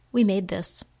We made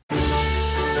this.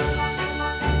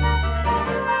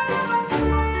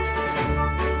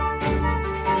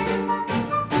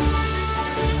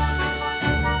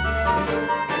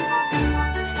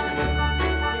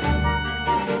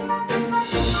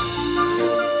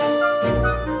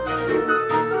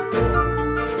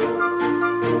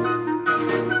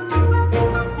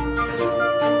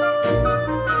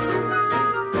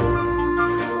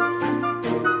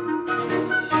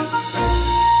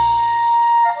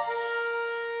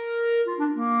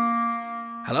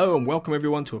 Hello and welcome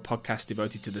everyone to a podcast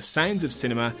devoted to the sounds of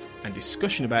cinema and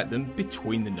discussion about them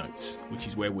between the notes, which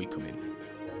is where we come in.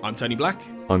 I'm Tony Black.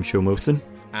 I'm Sean Wilson.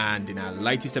 And in our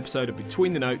latest episode of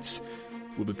Between the Notes,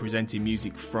 we'll be presenting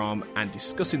music from and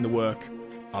discussing the work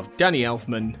of Danny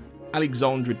Elfman,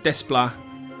 Alexandre Desplat,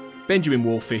 Benjamin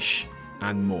Wallfisch,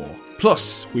 and more.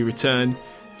 Plus, we return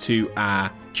to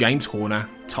our James Horner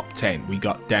Top 10. We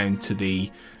got down to the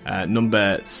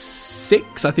number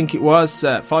 6, I think it was,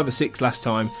 5 or 6 last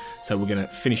time. So we're going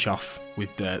to finish off with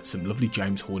some lovely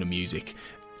James Horner music.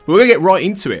 But we're going to get right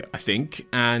into it, I think,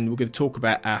 and we're going to talk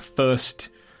about our first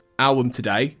album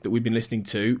today that we've been listening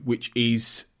to, which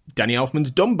is Danny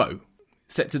Elfman's Dumbo,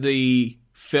 set to the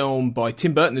film by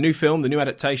Tim Burton, the new film, the new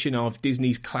adaptation of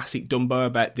Disney's classic Dumbo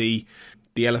about the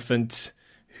elephant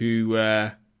who...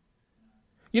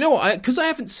 You know what? Because I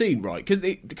haven't seen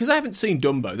because I haven't seen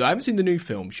Dumbo. I haven't seen the new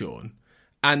film, Sean,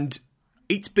 and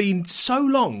it's been so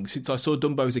long since I saw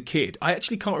Dumbo as a kid. I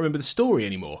actually can't remember the story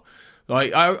anymore.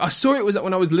 Like I saw it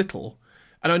when I was little,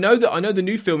 and I know the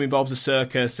new film involves a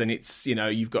circus, and it's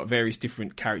you've got various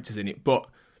different characters in it, but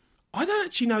I don't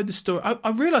actually know the story.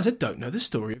 I realise I don't know the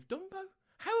story of Dumbo.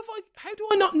 How do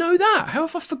I not know that? How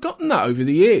have I forgotten that over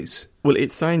the years? Well,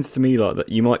 it sounds to me like that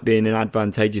you might be in an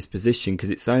advantageous position,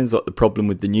 because it sounds like the problem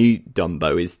with the new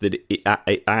Dumbo is that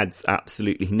it adds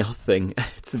absolutely nothing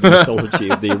to the mythology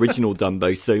of the original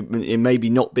Dumbo. So it maybe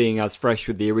not being as fresh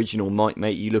with the original might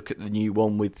make you look at the new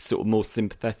one with sort of more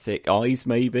sympathetic eyes,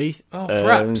 maybe. Oh,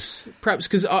 perhaps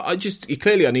because I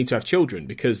clearly I need to have children,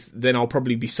 because then I'll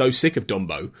probably be so sick of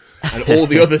Dumbo and all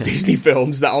the other Disney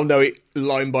films that I'll know it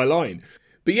line by line.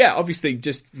 But yeah, obviously,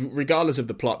 just regardless of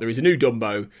the plot, there is a new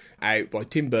Dumbo out by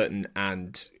Tim Burton,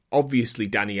 and obviously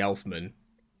Danny Elfman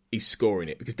is scoring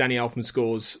it, because Danny Elfman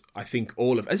scores, I think,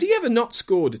 all of... Has he ever not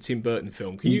scored a Tim Burton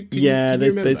film?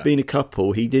 There's been a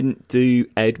couple. He didn't do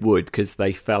Ed Wood because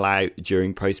they fell out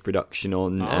during post-production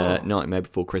on Nightmare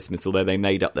Before Christmas, although they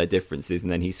made up their differences,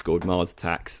 and then he scored Mars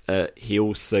Attacks. He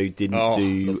also didn't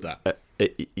do... Love that.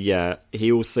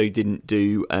 He also didn't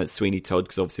do Sweeney Todd,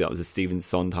 because obviously that was a Stephen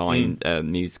Sondheim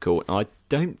musical. I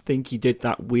don't think he did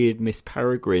that weird Miss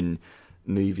Peregrine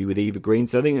movie with Eva Green.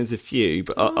 So I think there's a few,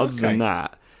 but other than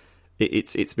that,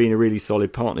 it's been a really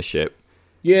solid partnership.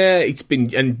 Yeah, it's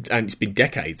been and it's been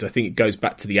decades. I think it goes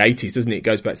back to the 80s, doesn't it? It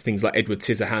goes back to things like Edward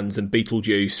Scissorhands and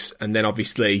Beetlejuice, and then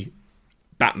obviously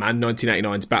Batman,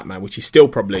 1989's Batman, which is still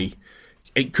probably...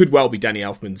 It could well be Danny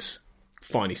Elfman's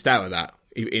finest hour, that.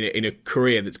 In a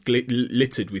career that's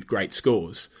littered with great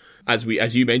scores. As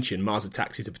you mentioned, Mars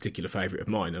Attacks is a particular favourite of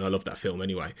mine, and I love that film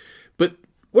anyway. But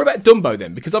what about Dumbo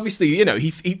then? Because obviously,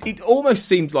 it almost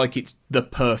seems like it's the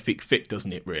perfect fit,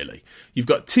 doesn't it, really? You've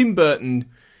got Tim Burton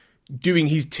doing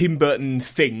his Tim Burton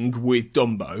thing with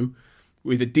Dumbo,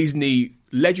 with a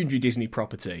legendary Disney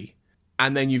property,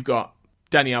 and then you've got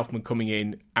Danny Elfman coming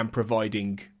in and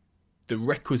providing the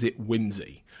requisite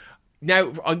whimsy.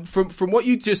 Now, from what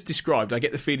you just described, I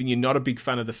get the feeling you're not a big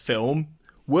fan of the film.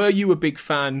 Were you a big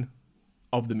fan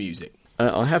of the music?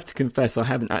 I have to confess, I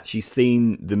haven't actually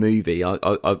seen the movie. I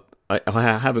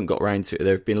haven't got around to it.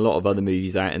 There have been a lot of other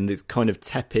movies out, and this kind of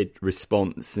tepid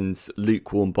response and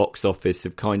lukewarm box office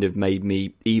have kind of made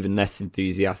me even less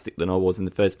enthusiastic than I was in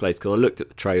the first place, because I looked at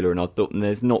the trailer and I thought,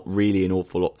 there's not really an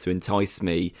awful lot to entice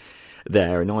me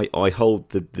there, and I hold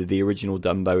the original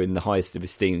Dumbo in the highest of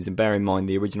esteems, and bear in mind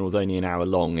the original is only an hour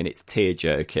long and it's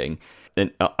tear-jerking,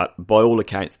 and by all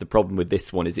accounts the problem with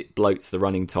this one is it bloats the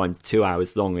running time to 2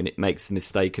 hours long, and it makes the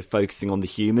mistake of focusing on the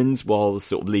humans while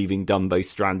sort of leaving Dumbo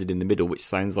stranded in the middle, which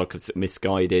sounds like a sort of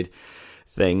misguided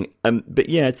thing. But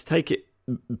yeah, to take it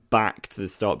back to the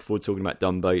start before talking about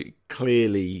Dumbo,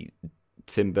 clearly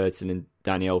Tim Burton and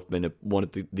Danny Elfman are one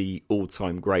of the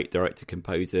all-time great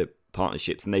director-composer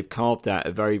partnerships, and they've carved out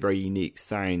a very, very unique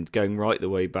sound going right the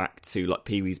way back to like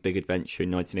Pee-wee's Big Adventure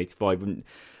in 1985, and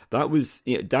that was,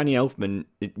 Danny Elfman,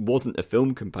 it wasn't a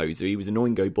film composer, he was an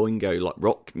Oingo Boingo like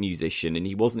rock musician, and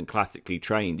he wasn't classically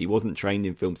trained, he wasn't trained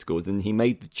in film schools, and he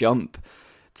made the jump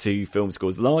to film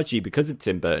scores largely because of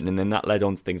Tim Burton, and then that led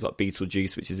on to things like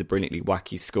Beetlejuice, which is a brilliantly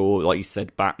wacky score, like you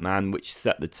said, Batman, which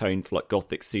set the tone for like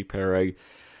gothic superhero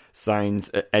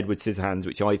sounds, Edward Scissorhands,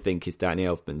 which I think is Danny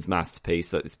Elfman's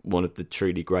masterpiece. It's one of the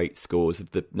truly great scores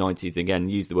of the 90s. Again,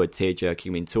 use the word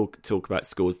tear-jerking. I mean, talk about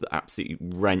scores that absolutely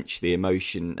wrench the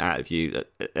emotion out of you.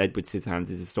 Edward Scissorhands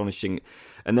is astonishing.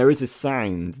 And there is a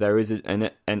sound, there is a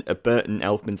Burton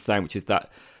Elfman sound, which is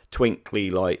that twinkly,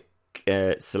 like,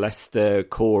 Celesta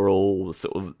choral,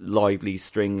 sort of lively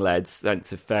string-led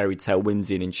sense of fairy tale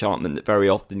whimsy and enchantment that very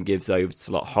often gives over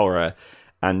to like horror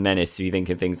and menace. If you think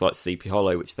of things like Sleepy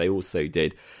Hollow, which they also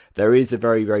did, there is a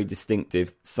very, very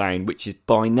distinctive sound, which is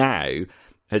by now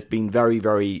has been very,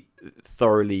 very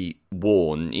thoroughly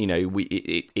worn. You know,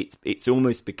 it's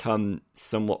almost become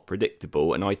somewhat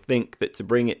predictable. And I think that to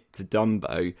bring it to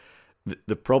Dumbo,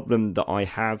 the problem that I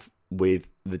have with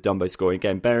the Dumbo score,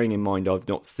 again, bearing in mind I've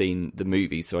not seen the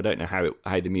movie, so I don't know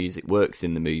how the music works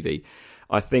in the movie.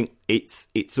 I think it's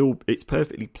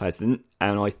perfectly pleasant,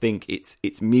 and I think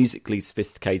it's musically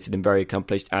sophisticated and very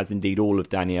accomplished, as indeed all of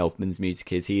Danny Elfman's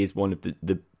music is. He is one of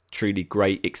the truly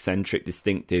great, eccentric,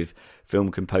 distinctive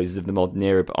film composers of the modern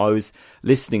era. But I was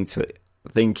listening to it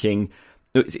thinking,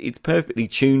 it's perfectly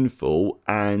tuneful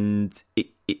and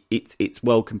it's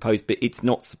well composed, but it's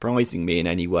not surprising me in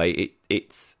any way.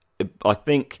 I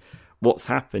think what's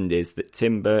happened is that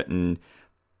Tim Burton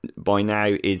by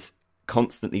now is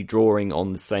constantly drawing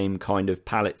on the same kind of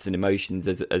palettes and emotions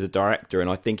as a director, and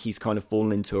I think he's kind of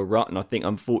fallen into a rut. And I think,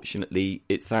 unfortunately,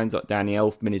 it sounds like Danny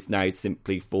Elfman is now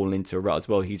simply fallen into a rut as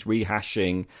well. He's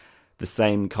rehashing the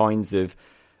same kinds of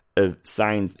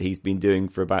sounds that he's been doing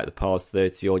for about the past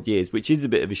 30 odd years, which is a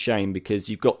bit of a shame, because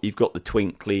you've got the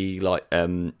twinkly, like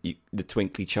the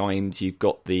twinkly chimes, you've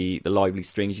got the lively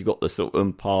strings, you've got the sort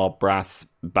of brass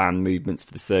band movements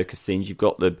for the circus scenes, you've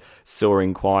got the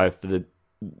soaring choir for the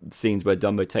scenes where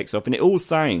Dumbo takes off, and it all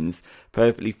sounds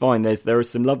perfectly fine. There are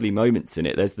some lovely moments in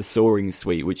it. There's the soaring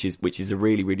suite, which is a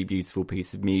really, really beautiful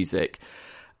piece of music.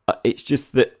 It's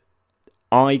just that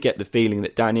I get the feeling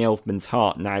that Danny Elfman's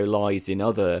heart now lies in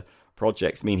other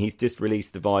projects. I mean, he's just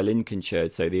released the violin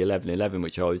concerto, the 1111,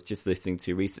 which I was just listening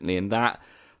to recently, and that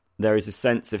there is a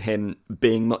sense of him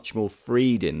being much more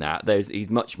freed in that. He's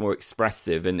much more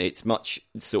expressive, and it's much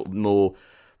sort of more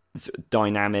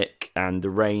dynamic, and the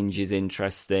range is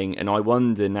interesting. And I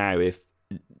wonder now if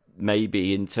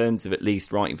maybe, in terms of at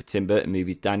least writing for Tim Burton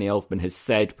movies, Danny Elfman has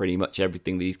said pretty much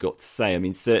everything that he's got to say. I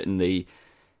mean, certainly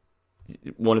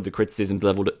one of the criticisms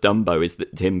levelled at Dumbo is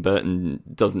that Tim Burton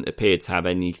doesn't appear to have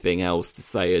anything else to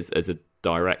say as a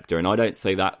director, and I don't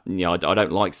say that, you know, I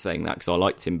don't like saying that, because I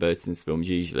like Tim Burton's films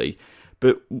usually.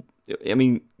 But I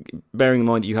mean, bearing in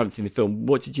mind that you haven't seen the film,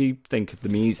 what did you think of the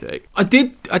music? I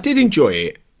did enjoy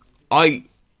it.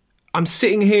 I'm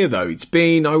sitting here though.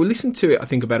 I listened to it I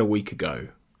think about a week ago,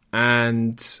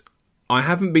 and I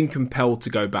haven't been compelled to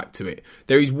go back to it.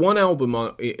 There is one album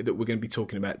that we're going to be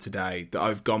talking about today that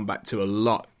I've gone back to a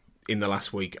lot in the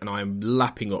last week, and I am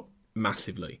lapping up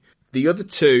massively. The other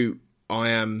two,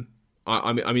 I'm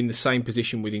in the same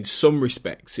position with in some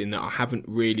respects, in that I haven't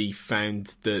really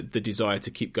found the desire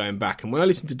to keep going back. And when I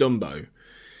listen to Dumbo,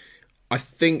 I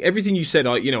think everything you said,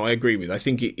 I agree with. I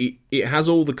think it has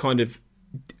all the kind of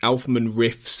Elfman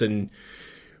riffs and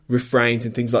refrains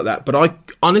and things like that, but I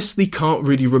honestly can't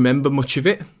really remember much of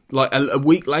it. Like a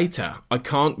week later, I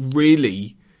can't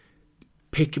really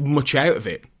pick much out of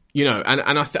it, you know.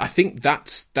 And I think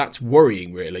that's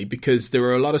worrying, really, because there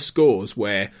are a lot of scores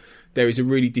where there is a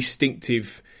really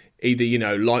distinctive, either, you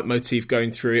know, leitmotif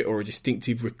going through it, or a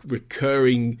distinctive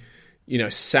recurring, you know,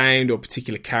 sound or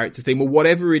particular character theme, or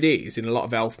whatever it is in a lot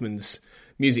of Elfman's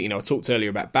music. You know, I talked earlier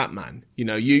about Batman. You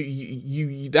know,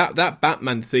 that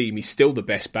Batman theme is still the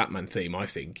best Batman theme, I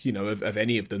think, you know, of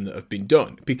any of them that have been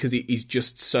done, because it is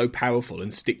just so powerful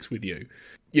and sticks with you.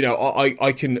 You know,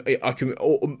 I can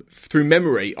through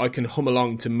memory, I can hum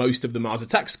along to most of the Mars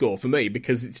Attack score for me,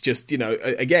 because it's just, you know,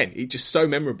 again, it's just so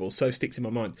memorable, so sticks in my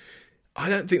mind. I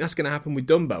don't think that's going to happen with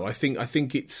Dumbo. I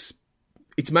think it's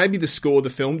maybe the score the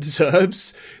film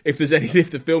deserves, if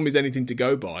the film is anything to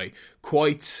go by.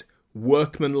 Quite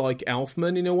workman-like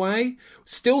Elfman in a way,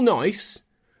 still nice,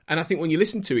 and I think when you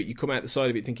listen to it, you come out the side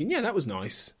of it thinking, yeah, that was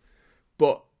nice,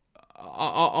 but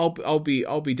I'll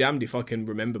be damned if I can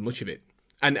remember much of it,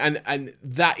 and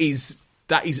that is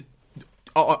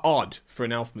odd for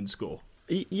an Elfman score.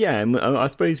 Yeah, and I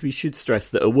suppose we should stress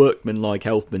that a workman-like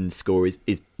Elfman score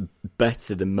is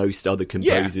better than most other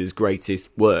composers' greatest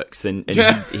works, and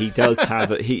he does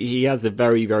have he has a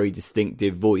very, very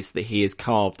distinctive voice that he has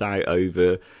carved out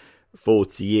over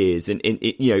 40 years, and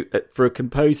you know, for a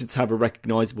composer to have a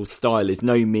recognisable style is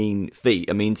no mean feat.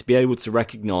 I mean, to be able to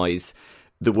recognise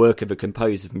the work of a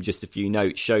composer from just a few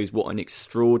notes shows what an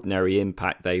extraordinary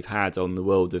impact they've had on the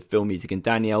world of film music. And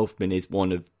Danny Elfman is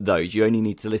one of those. You only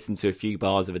need to listen to a few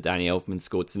bars of a Danny Elfman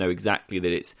score to know exactly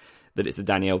that it's a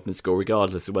Danny Elfman score,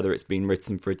 regardless of whether it's been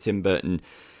written for a Tim Burton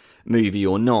movie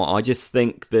or not. I just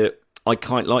think that I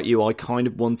kind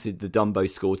of wanted the Dumbo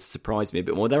score to surprise me a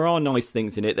bit more. There are nice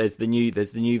things in it. There's the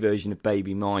new version of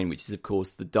Baby Mine, which is of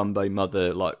course the Dumbo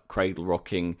mother like cradle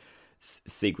rocking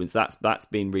sequence. That's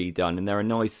been redone, and there are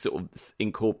nice sort of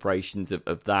incorporations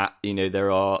of that. You know,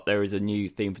 there is a new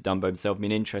theme for Dumbo himself. I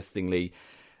mean, interestingly,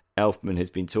 Elfman has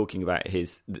been talking about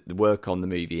the work on the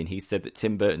movie, and he said that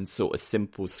Tim Burton sought a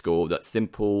simple score, that's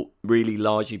simple, really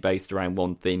largely based around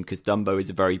one theme, because Dumbo is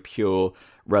a very pure,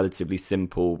 relatively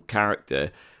simple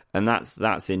character, and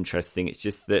that's interesting. It's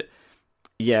just that,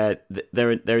 yeah,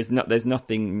 there's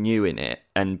nothing new in it,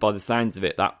 and by the sounds of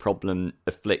it, that problem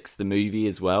afflicts the movie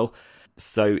as well.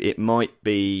 So it might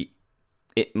be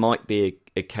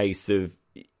a case of,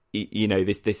 you know,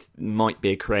 this might be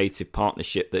a creative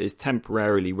partnership that is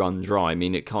temporarily run dry. I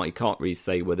mean, you can't really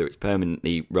say whether it's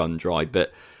permanently run dry,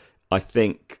 but I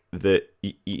think that,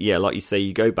 yeah, like you say,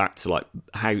 you go back to like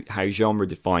how genre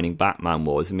defining Batman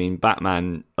was. I mean,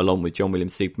 Batman, along with John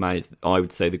Williams' Superman, is, I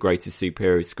would say, the greatest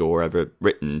superhero score ever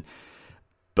written.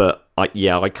 But I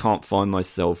can't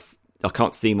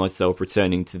see myself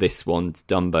returning to this one, to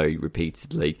Dumbo,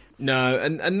 repeatedly. No,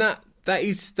 and that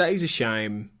is a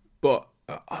shame. But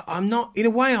I'm not, in a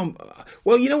way,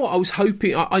 well, you know what, I was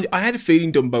hoping, I had a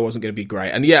feeling Dumbo wasn't going to be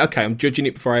great, and yeah, okay, I'm judging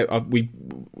it before I've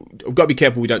got to be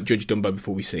careful we don't judge Dumbo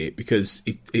before we see it, because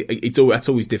that's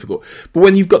always difficult. But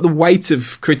when you've got the weight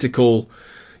of critical,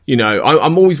 you know,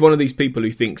 I'm always one of these people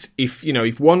who thinks if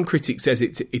one critic says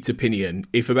its opinion,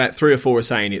 if about 3 or 4 are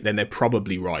saying it, then they're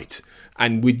probably right.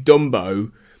 And with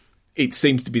Dumbo, it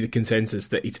seems to be the consensus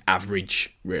that it's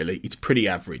average, really, it's pretty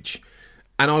average.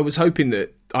 And I was hoping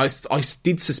that, I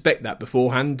did suspect that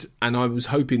beforehand, and I was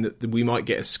hoping that we might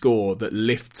get a score that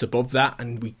lifts above that,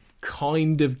 and we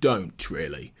kind of don't,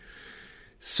 really.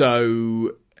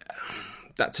 So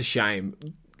that's a shame.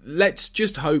 Let's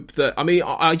just hope that, I mean,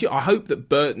 I hope that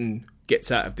Burton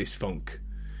gets out of this funk,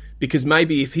 because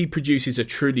maybe if he produces a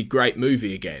truly great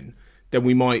movie again, then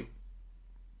we might,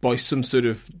 by some sort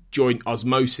of joint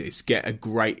osmosis, get a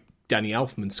great Danny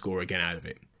Elfman score again out of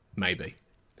it. Maybe.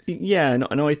 Yeah,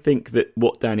 and I think that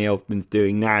what Danny Elfman's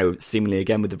doing now, seemingly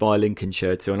again with the violin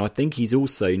concerto, and I think he's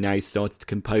also now started to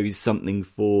compose something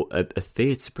for a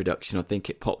theatre production. I think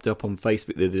it popped up on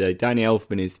Facebook the other day. Danny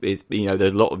Elfman is you know,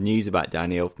 there's a lot of news about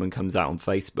Danny Elfman comes out on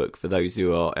Facebook for those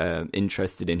who are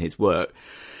interested in his work.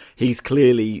 He's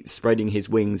clearly spreading his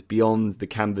wings beyond the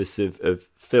canvas of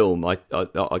film. I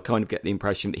kind of get the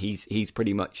impression that he's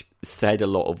pretty much said a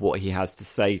lot of what he has to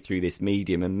say through this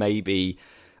medium, and maybe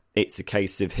it's a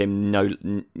case of him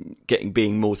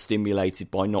being more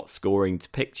stimulated by not scoring to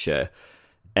picture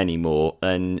anymore.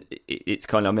 And it's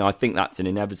kind of, I mean, I think that's an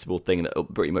inevitable thing that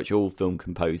pretty much all film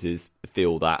composers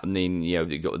feel that. I mean, you know,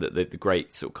 you've got the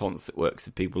great sort of concert works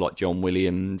of people like John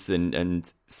Williams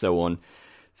and so on.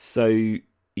 So,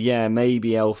 yeah, maybe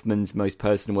Elfman's most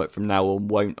personal work from now on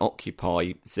won't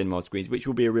occupy cinema screens, which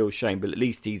will be a real shame, but at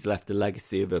least he's left a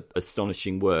legacy of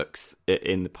astonishing works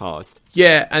in the past.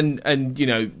 Yeah, and you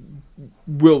know,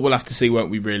 we'll have to see,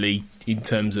 won't we, really, in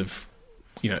terms of,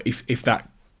 you know, if that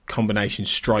combination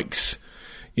strikes,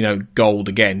 you know, gold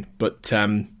again. But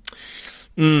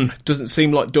doesn't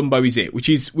seem like Dumbo is it, which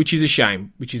is a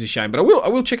shame. But I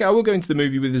will check it out. I will go into the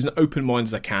movie with as an open mind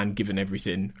as I can, given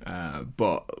everything.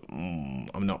 But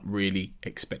I'm not really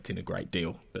expecting a great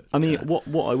deal. But I mean,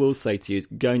 what I will say to you is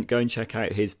go and check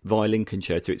out his violin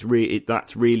concerto.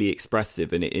 That's really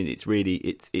expressive, and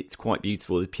it's quite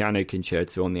beautiful. The piano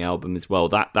concerto on the album as well.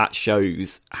 That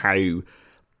shows how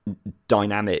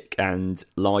dynamic and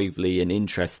lively and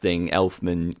interesting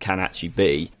Elfman can actually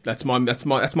be. That's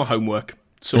my homework.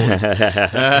 Sort of.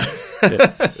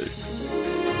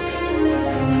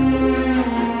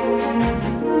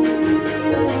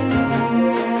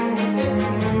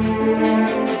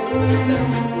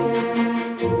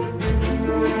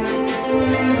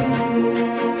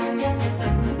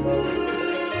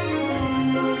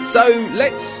 So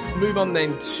let's move on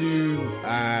then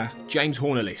to James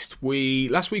Horner list.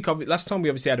 Last time we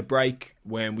obviously had a break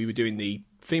when we were doing the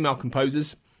female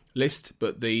composers list,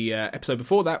 but the episode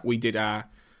before that we did our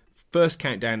first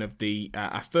countdown of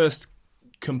our first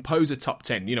composer top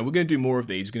 10. You know, we're going to do more of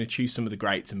these. We're going to choose some of the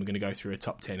greats and we're going to go through a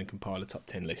top 10 and compile a top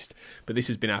 10 list. But this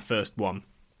has been our first one.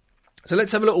 So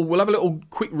we'll have a little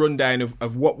quick rundown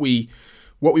of what we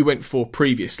went for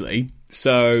previously.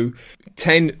 So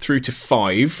 10 through to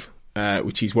 5,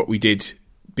 which is what we did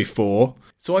before.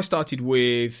 So I started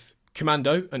with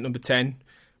Commando at number 10.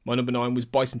 My number 9 was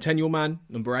Bicentennial Man.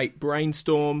 Number 8,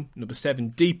 Brainstorm. Number 7,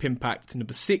 Deep Impact.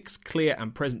 Number 6, Clear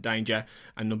and Present Danger.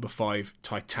 And number 5,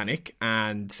 Titanic.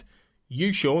 And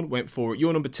you, Sean, went for it.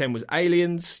 Your number 10 was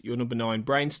Aliens. Your number 9,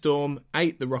 Brainstorm.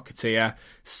 8, The Rocketeer.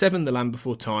 7, The Land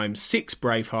Before Time. 6,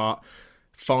 Braveheart.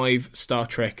 5, Star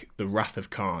Trek, The Wrath of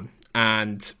Khan.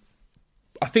 And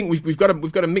I think we've got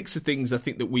a mix of things I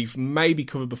think that we've maybe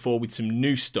covered before with some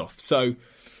new stuff. So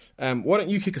why don't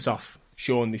you kick us off,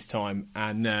 Sean, this time,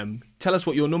 and tell us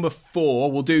what your number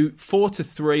 4. We'll do 4 to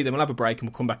 3, then we'll have a break and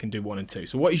we'll come back and do 1 and 2.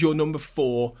 So what is your number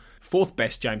 4, fourth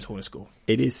best James Horner score?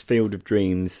 It is Field of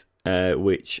Dreams,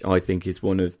 which I think is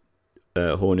one of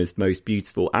Horner's most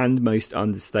beautiful and most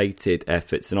understated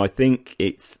efforts. And I think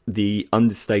it's the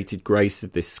understated grace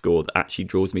of this score that actually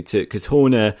draws me to it, because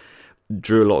Horner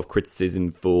drew a lot of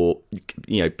criticism for,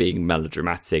 being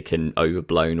melodramatic and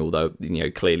overblown, although,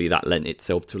 clearly that lent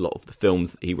itself to a lot of the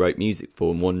films that he wrote music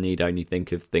for, and one need only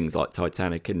think of things like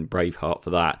Titanic and Braveheart for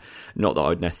that. Not that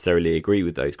I'd necessarily agree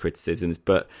with those criticisms,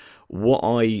 but what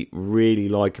I really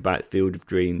like about Field of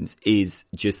Dreams is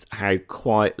just how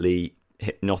quietly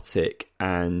hypnotic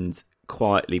and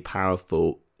quietly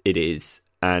powerful it is.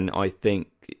 And I think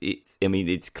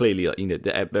it's clearly,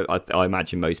 I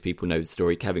imagine most people know the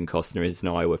story. Kevin Costner is an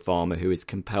Iowa farmer who is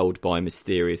compelled by a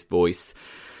mysterious voice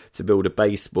to build a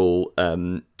baseball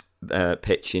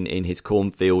pitch in his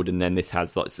cornfield, and then this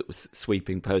has like sort of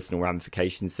sweeping personal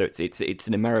ramifications. So it's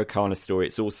an Americana story.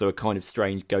 It's also a kind of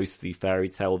strange ghostly fairy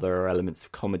tale. There are elements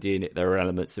of comedy in it. There are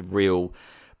elements of real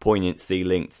poignancy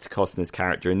linked to Costner's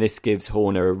character, and this gives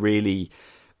Horner a really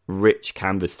rich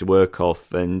canvas to work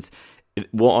off. And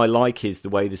what I like is the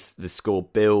way the score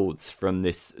builds from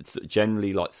this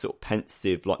generally like sort of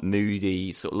pensive, like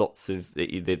moody, sort of lots of.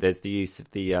 There's the use of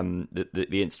the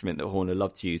instrument that Horner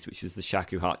loved to use, which is the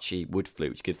shakuhachi wood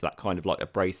flute, which gives that kind of like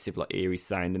abrasive, like eerie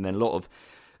sound, and then a lot of,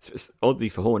 oddly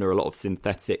for Horner, a lot of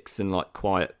synthetics and like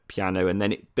quiet piano, and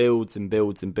then it builds and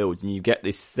builds and builds, and you get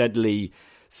this steadily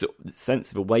sort of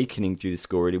sense of awakening through the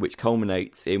score, really, which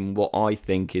culminates in what I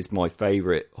think is my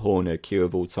favourite Horner cue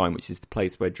of all time, which is The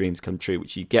Place Where Dreams Come True,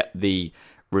 which you get the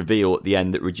reveal at the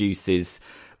end that reduces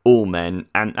all men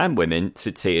and women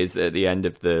to tears at the end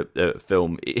of the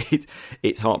film.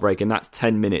 It's heartbreaking. That's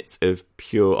 10 minutes of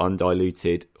pure,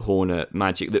 undiluted Horner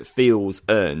magic that feels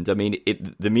earned. I mean,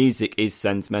 the music is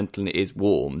sentimental and it is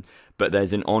warm, but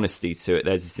there's an honesty to it.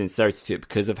 There's a sincerity to it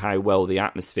because of how well the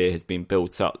atmosphere has been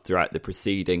built up throughout the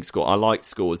preceding score. I like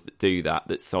scores that do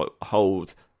that sort of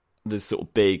hold the sort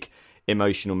of big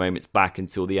emotional moments back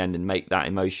until the end and make that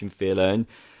emotion feel earned.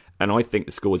 And I think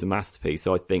the score is a masterpiece.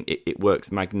 So I think it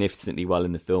works magnificently well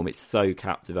in the film. It's so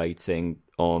captivating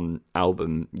on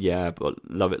album. Yeah, but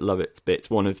love it. It's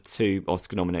one of 2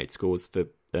 Oscar-nominated scores for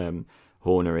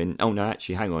Horner. Oh, no,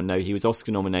 actually, hang on. No, he was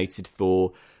Oscar-nominated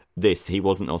for this. He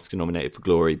wasn't Oscar-nominated for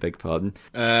Glory, beg pardon.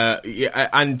 Yeah,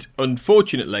 and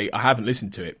unfortunately, I haven't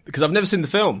listened to it because I've never seen the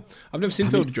film. I've never seen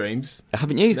Field of Dreams.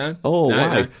 Haven't you? No. Oh, no,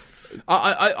 wow. No.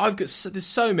 I've got there's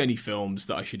so many films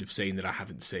that I should have seen that I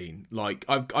haven't seen. Like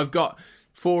I've got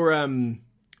for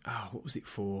what was it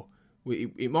for?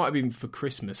 It might have been for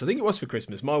Christmas. I think it was for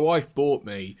Christmas. My wife bought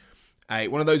me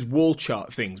one of those wall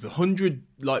chart things with 100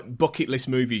 like bucket list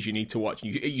movies you need to watch.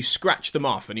 You scratch them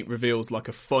off and it reveals like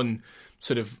a fun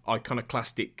sort of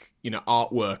iconoclastic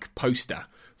artwork poster.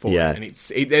 Yeah, and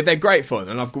they're great fun,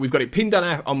 and we've got it pinned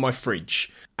on my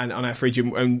fridge and on our fridge,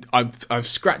 and I've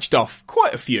scratched off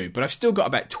quite a few, but I've still got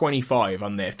about 25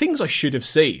 on there. Things I should have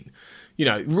seen,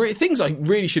 things I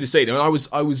really should have seen. I mean,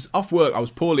 I was off work, I was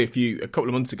poorly a couple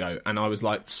of months ago, and I was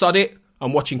like, sod it,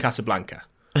 I'm watching Casablanca.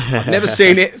 I've never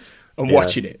seen it. I'm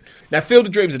watching it now. Field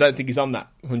of Dreams, I don't think is on that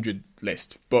 100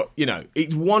 list, but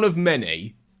it's one of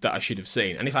many that I should have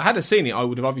seen. And if I had seen it, I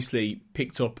would have obviously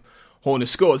picked up Horner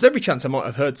scores. Every chance I might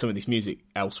have heard some of this music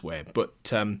elsewhere, but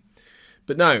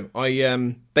no,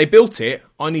 they built it.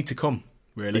 I need to come.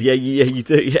 Really? Yeah, you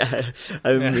do. Yeah,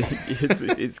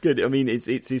 it's good. I mean,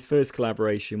 it's his first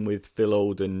collaboration with Phil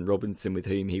Alden Robinson, with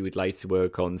whom he would later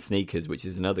work on Sneakers, which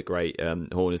is another great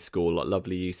Horner score. Like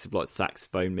lovely use of like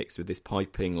saxophone mixed with this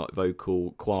piping like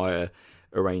vocal choir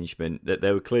arrangement. That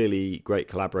they were clearly great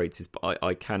collaborators, but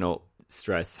I cannot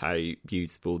stress how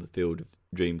beautiful the Field of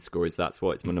Dreams score is. That's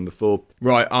why it's my number 4.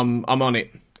 Right, I'm on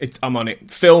it. I'm on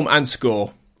it. Film and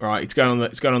score. All right, it's going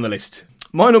on the list.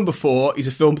 My number 4 is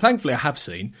a film, thankfully I have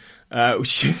seen,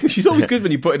 which is always good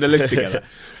when you're putting a list together.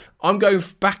 I'm going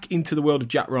back into the world of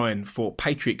Jack Ryan for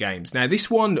Patriot Games. Now, this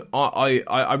one,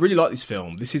 I really like this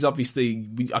film. This is obviously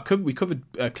we covered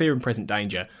Clear and Present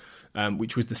Danger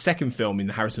which was the second film in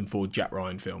the Harrison Ford Jack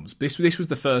Ryan films. This was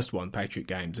the first one, Patriot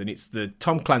Games, and it's the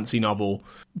Tom Clancy novel,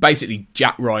 basically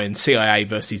Jack Ryan, CIA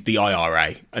versus the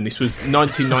IRA, and this was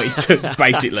 1992,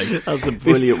 basically. That's a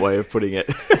brilliant way of putting it.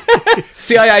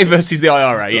 CIA versus the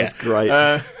IRA, yeah. That's great.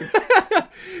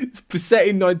 It's set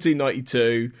in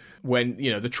 1992, when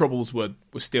the troubles were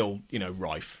still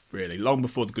rife, really, long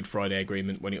before the Good Friday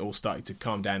Agreement, when it all started to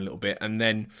calm down a little bit. And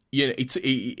then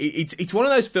it's one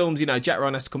of those films, Jack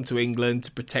Ryan has to come to England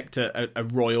to protect a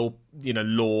royal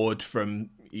lord from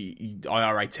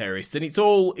IRA terrorists, and it's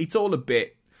all a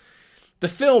bit. The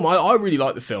film, I really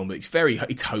like the film, but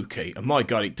it's hokey, and my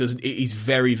God, it is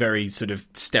very, very sort of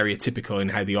stereotypical in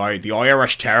how the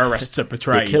Irish terrorists are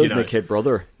portrayed. You killed my kid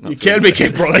brother. You killed my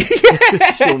kid brother.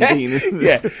 Sean Bean.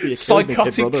 Yeah,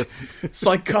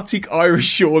 psychotic Irish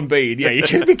Sean Bean. Yeah, you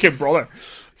killed my kid brother.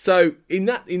 So in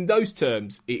those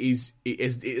terms, it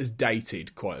is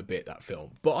dated quite a bit, that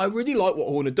film. But I really like what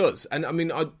Horner does, and I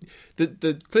mean,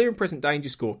 the Clear and Present Danger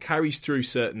score carries through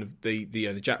certain of the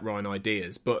Jack Ryan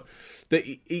ideas, but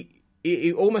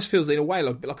it almost feels in a way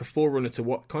like a forerunner to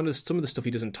what kind of some of the stuff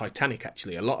he does in Titanic.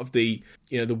 Actually, a lot of the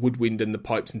the woodwind and the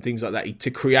pipes and things like that,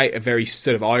 to create a very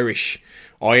sort of Irish,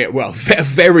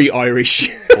 very Irish,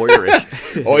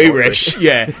 Irish.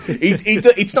 Yeah,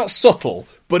 it's not subtle,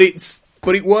 but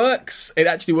it works. It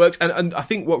actually works, and I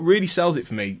think what really sells it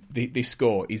for me, this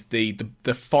score, is the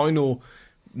final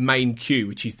main cue,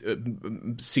 which is a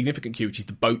significant cue, which is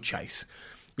the boat chase,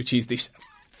 which is this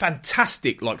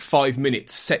fantastic 5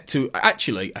 minutes set to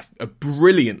actually a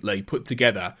brilliantly put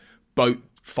together boat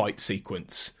fight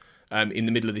sequence in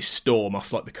the middle of this storm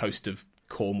off the coast of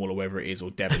Cornwall or wherever it is,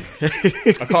 or Devon.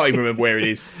 I can't even remember where it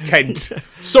is. Kent,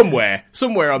 somewhere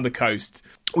on the coast,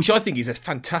 which I think is a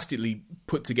fantastically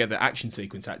put together action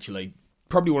sequence. Actually,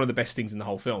 probably one of the best things in the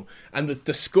whole film. And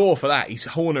the score for that is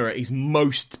Horner at his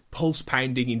most pulse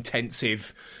pounding,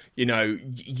 intensive. I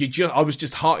was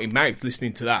just heart in mouth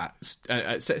listening to that,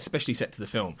 especially set to the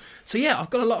film. So yeah, I've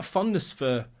got a lot of fondness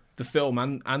for the film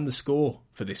and the score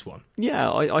for this one.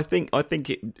 Yeah, I think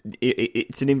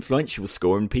it's an influential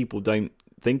score, and people don't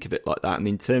think of it like that. I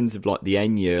mean, in terms of the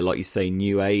Enya, like you say,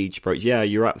 new age approach. Yeah,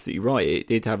 you're absolutely right. It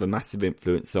did have a massive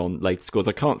influence on later scores.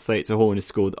 I can't say it's a Horner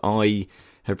score that I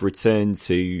have returned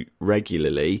to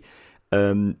regularly.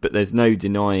 But there's no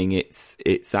denying its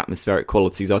atmospheric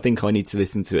qualities. I think I need to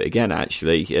listen to it again,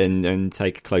 actually, and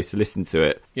take a closer listen to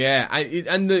it. Yeah,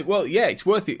 it's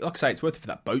worth it. Like I say, it's worth it for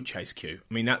that boat chase cue.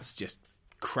 I mean, that's just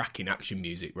cracking action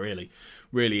music, really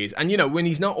is. And when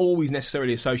he's not always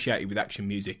necessarily associated with action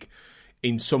music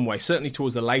in some way, certainly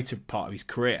towards the later part of his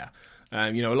career.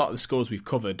 A lot of the scores we've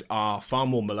covered are far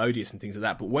more melodious and things like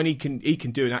that. But when he can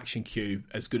do an action cue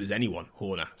as good as anyone,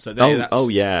 Horner. So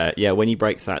yeah. When he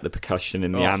breaks out the percussion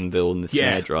and the anvil and the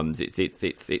snare drums,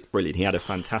 it's brilliant. He had a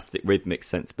fantastic rhythmic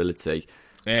sensibility.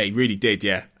 Yeah, he really did.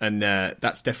 Yeah, and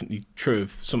that's definitely true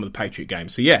of some of the Patriot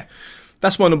games. So yeah,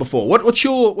 that's my number 4. What's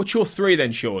your 3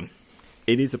 then, Sean?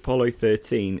 It is Apollo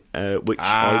 13, which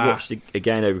I watched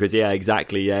again over because, yeah,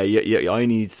 exactly, yeah. I only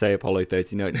need to say Apollo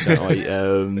 13, don't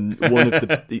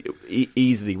I?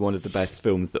 Easily one of the best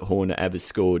films that Horner ever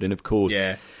scored, and of course,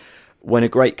 when a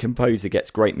great composer gets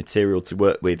great material to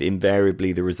work with,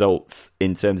 invariably the results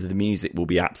in terms of the music will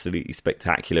be absolutely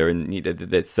spectacular, and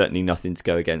there's certainly nothing to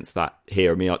go against that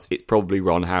here. I mean, it's probably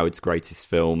Ron Howard's greatest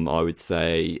film, I would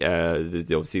say.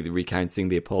 Obviously, the recounting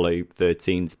the Apollo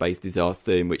 13 space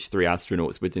disaster in which 3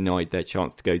 astronauts were denied their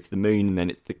chance to go to the moon, and then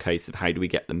it's the case of how do we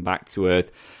get them back to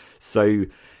Earth. So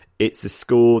it's a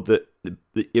score that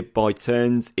by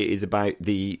turns, it is about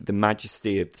the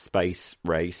majesty of the space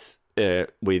race,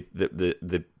 with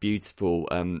the beautiful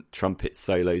trumpet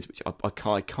solos, which I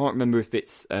can't remember if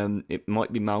it's it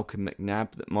might be Malcolm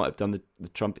McNabb that might have done the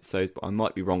trumpet solos, but I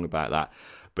might be wrong about that.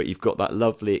 But you've got that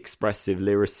lovely expressive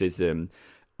lyricism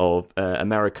of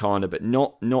Americana, but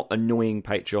not annoying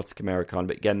patriotic Americana,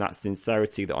 but again that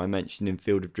sincerity that I mentioned in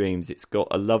Field of Dreams. It's got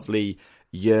a lovely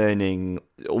yearning,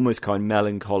 almost kind of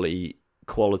melancholy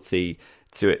quality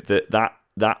to it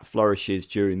that flourishes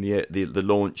during the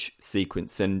launch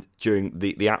sequence and during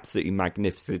the absolutely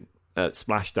magnificent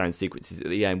splashdown sequences at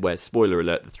the end, where, spoiler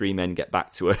alert, the 3 men get back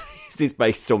to Earth. This is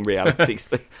based on reality.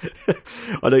 So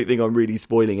I don't think I'm really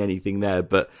spoiling anything there,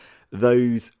 but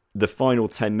the final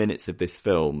 10 minutes of this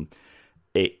film,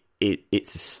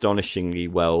 it's astonishingly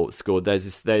well scored.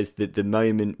 There's the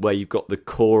moment where you've got the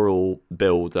choral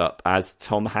build up as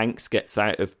Tom Hanks gets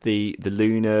out of the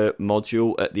lunar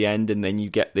module at the end, and then you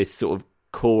get this sort of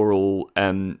choral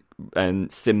and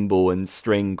cymbal and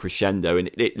string crescendo, and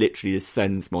it literally just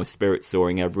sends my spirit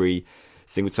soaring every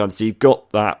single time. So you've got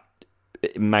that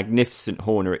magnificent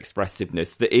Horner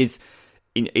expressiveness that is,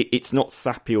 it's not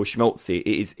sappy or schmaltzy.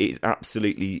 It is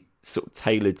absolutely sort of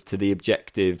tailored to the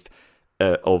objective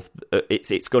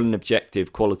it's got an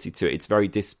objective quality to it. It's very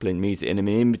disciplined music, and I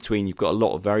mean, in between you've got a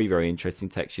lot of very, very interesting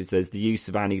textures. There's the use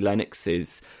of Annie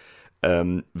Lennox's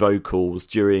vocals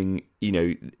during,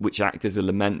 which act as a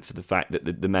lament for the fact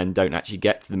that the men don't actually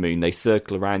get to the moon. They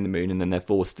circle around the moon and then they're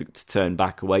forced to turn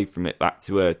back away from it, back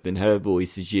to Earth. And her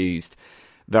voice is used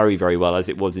very, very well, as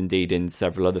it was indeed in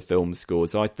several other film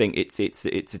scores. So I think it's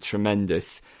a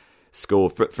tremendous score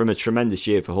from a tremendous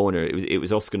year for Horner. It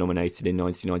was Oscar nominated in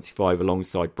 1995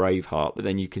 alongside Braveheart, but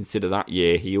then you consider that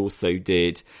year he also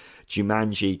did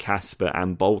Jumanji, Casper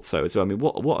and Balto as well. I mean,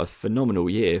 what a phenomenal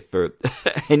year for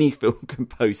any film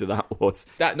composer that was.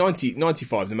 That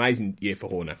 95, an amazing year for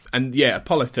Horner. And yeah,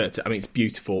 Apollo 13, I mean, it's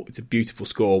beautiful. It's a beautiful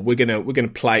score. We're gonna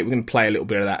play a little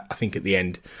bit of that, I think, at the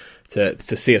end to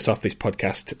see us off this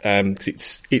podcast,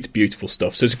 because it's beautiful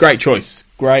stuff. So it's a great choice.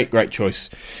 Great choice.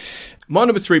 My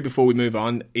number 3 before we move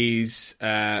on is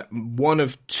one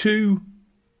of 2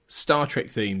 Star Trek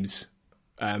themes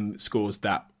scores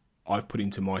that I've put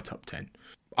into my top 10.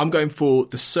 I'm going for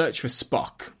The Search for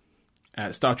Spock,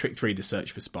 Star Trek 3, The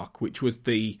Search for Spock, which was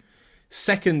the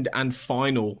second and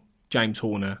final James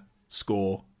Horner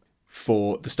score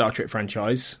for the Star Trek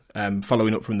franchise,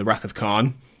 following up from The Wrath of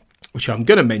Khan, which I'm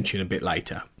going to mention a bit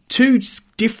later. 2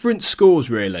 different scores,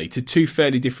 really, to 2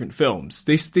 fairly different films.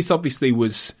 This obviously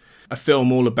was a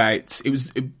film all about...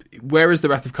 whereas The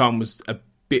Wrath of Khan was a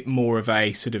bit more of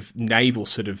a sort of naval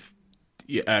sort of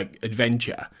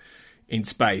adventure in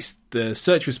space, The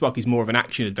Search for Spock is more of an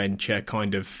action adventure,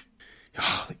 kind of,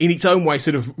 in its own way,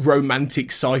 sort of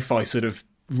romantic sci-fi sort of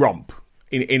romp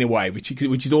in a way, which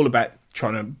is all about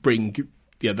trying to bring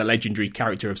the legendary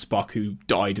character of Spock, who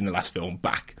died in the last film,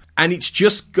 back. And it's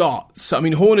just got... So, I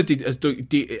mean, Horner did...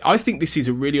 I think this is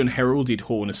a really unheralded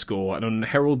Horner score, an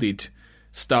unheralded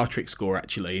Star Trek score,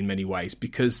 actually, in many ways,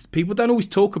 because people don't always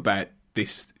talk about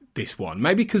this one.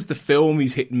 Maybe because the film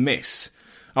is hit and miss.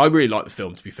 I really like the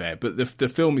film, to be fair, but the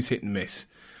film is hit and miss.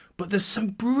 But there's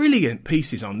some brilliant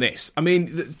pieces on this. I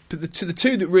mean, the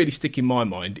 2 that really stick in my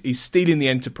mind is Stealing the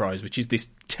Enterprise, which is this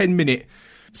 10-minute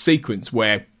sequence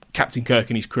where Captain Kirk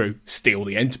and his crew steal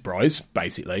the Enterprise,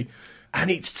 basically. And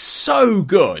it's so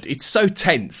good. It's so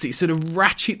tense. It sort of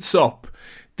ratchets up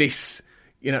this,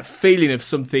 feeling of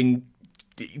something...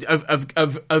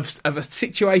 Of a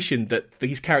situation that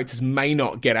these characters may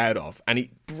not get out of, and it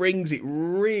brings it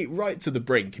right to the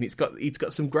brink, and it's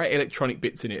got some great electronic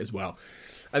bits in it as well.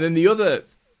 And then the other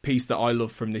piece that I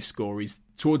love from this score is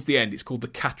towards the end. It's called the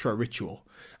Katra Ritual,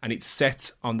 and it's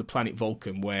set on the planet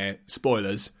Vulcan, where,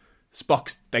 spoilers,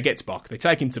 they get Spock, they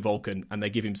take him to Vulcan, and they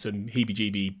give him some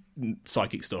heebie-jeebie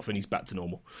psychic stuff, and he's back to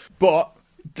normal. But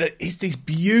it's this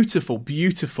beautiful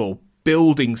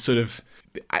building sort of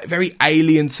very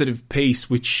alien sort of piece,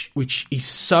 which is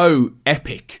so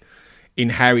epic in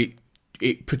how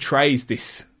it portrays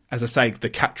this, as I say, the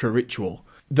Katra Ritual,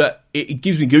 that it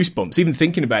gives me goosebumps. Even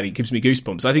thinking about it gives me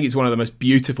goosebumps. I think it's one of the most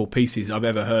beautiful pieces I've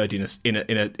ever heard in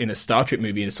a Star Trek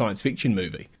movie, in a science fiction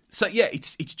movie. So yeah,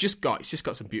 it's just got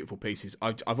some beautiful pieces.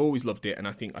 I've always loved it, and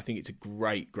I think it's a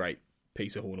great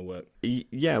piece of Horner work.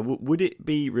 Yeah, would it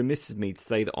be remiss of me to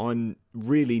say that I'm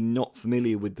really not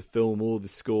familiar with the film or the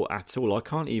score at all? I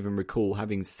can't even recall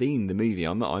having seen the movie.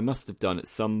 I must have done at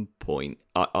some point.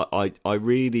 I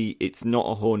really, it's not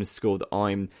a Horner score that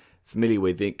I'm familiar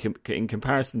with. In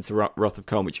comparison to Wrath of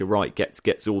Khan, which you're right,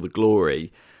 gets all the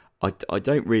glory. I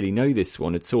don't really know this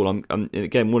one at all. I'm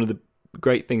again, one of the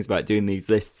great things about doing these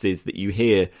lists is that you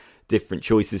hear different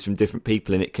choices from different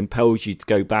people, and it compels you to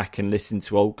go back and listen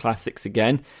to old classics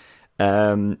again.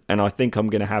 And I think I'm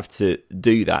going to have to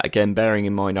do that again, bearing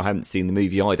in mind I haven't seen the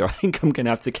movie either. I think I'm going to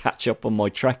have to catch up on my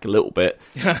Trek a little bit.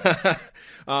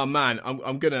 Oh man,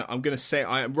 I'm gonna say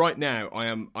I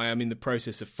am in the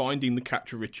process of finding the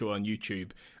Capture Ritual on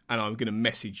YouTube, and I'm gonna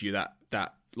message you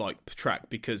that like track,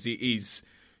 because it is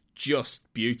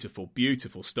just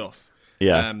beautiful stuff.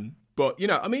 Yeah. But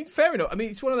I mean, fair enough. I mean,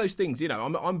 it's one of those things.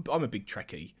 I'm a big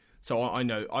Trekkie, so I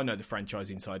know the franchise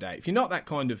inside out. If you're not that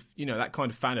kind of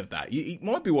fan of that, it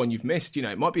might be one you've missed.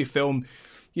 It might be a film.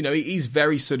 It is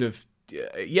very sort of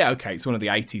okay. It's one of the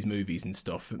 80s movies and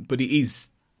stuff, but it is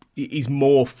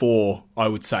more for, I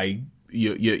would say,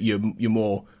 your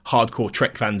more hardcore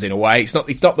Trek fans in a way.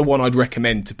 It's not the one I'd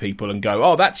recommend to people and go,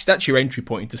 oh, that's your entry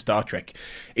point into Star Trek.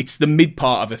 It's the mid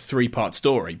part of a 3-part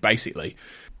story, basically.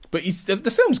 But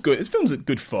the film's good. The film's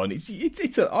good fun.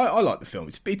 I like the film.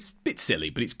 It's a bit silly,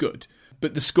 but it's good.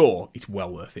 But the score, it's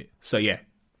well worth it. So yeah,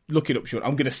 look it up, Sean.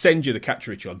 I'm going to send you the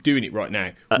Catcher Ritual. I'm doing it right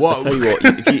now. I'll tell you what,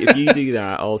 if you do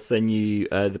that, I'll send you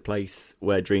the place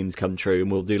where dreams come true,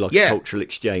 and we'll do like a cultural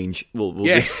exchange. We'll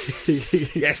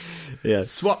yes. Yes. Yeah.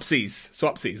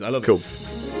 Swapsies. I love cool.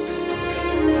 it.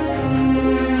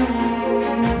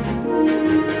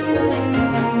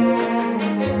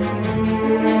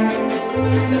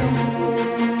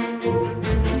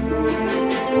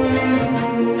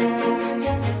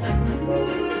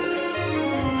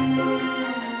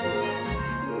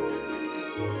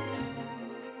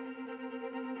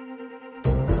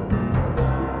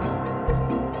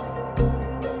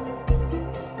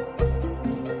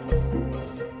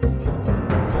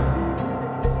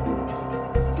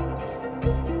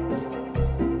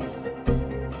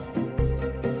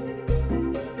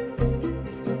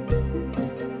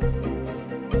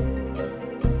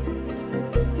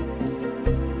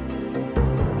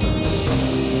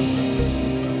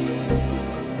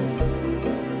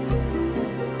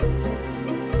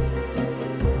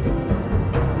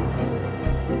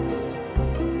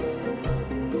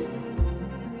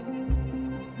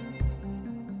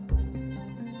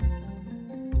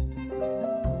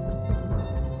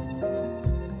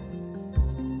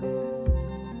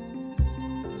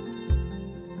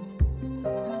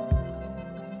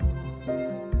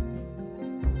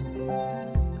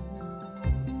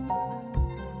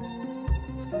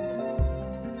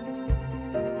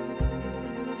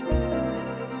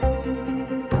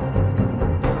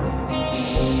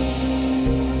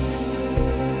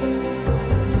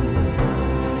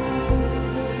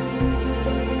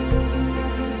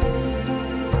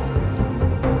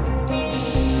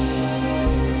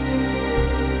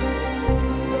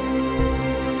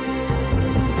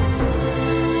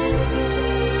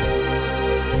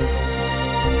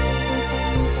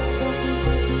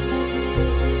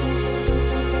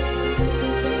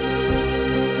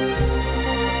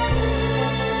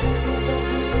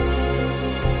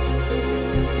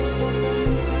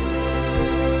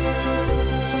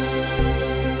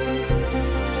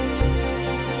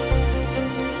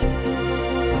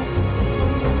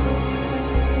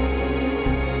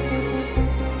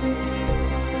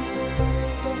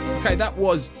 Okay, that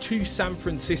was To San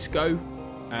Francisco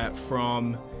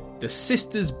from The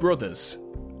Sisters Brothers,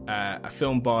 a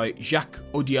film by Jacques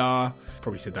Audiard.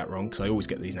 Probably said that wrong because I always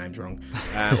get these names wrong.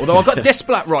 Although I got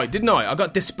Desplat right, didn't I? I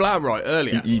got Desplat right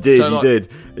earlier. You did, so, you did.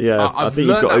 Yeah, I think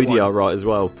you've got Audiard right as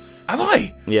well. Have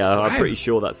I? Yeah, wow. I'm pretty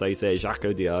sure that's how you say it. Jacques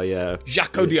Audiard, yeah.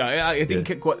 Jacques Audiard. I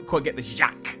didn't quite get the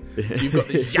Jacques. You've got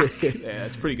the Jacques. Yeah,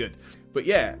 that's pretty good. But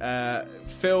yeah,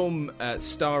 film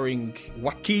starring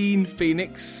Joaquin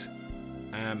Phoenix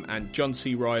and John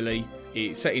C. Reilly.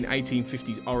 It's set in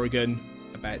 1850s Oregon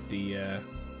about the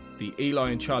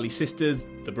Eli and Charlie sisters,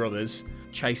 the brothers,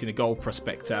 chasing a gold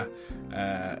prospector,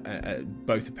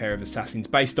 both a pair of assassins,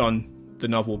 based on the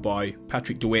novel by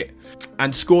Patrick DeWitt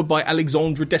and scored by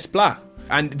Alexandre Desplat.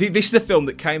 And this is a film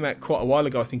that came out quite a while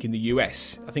ago, I think, in the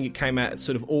US. I think it came out at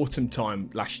sort of autumn time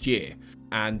last year.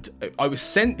 And I was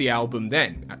sent the album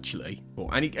then, actually.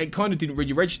 And it kind of didn't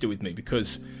really register with me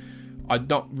because I'd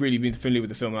not really been familiar with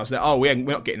the film. And I was like, we're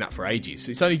not getting that for ages.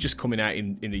 It's only just coming out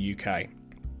in the UK.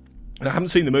 And I haven't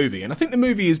seen the movie. And I think the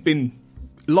movie has been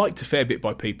liked a fair bit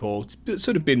by people. It's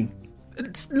sort of been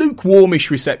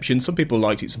lukewarmish reception. Some people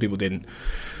liked it, some people didn't.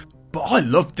 But I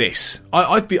loved this.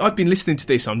 I've been listening to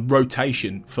this on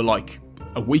rotation for like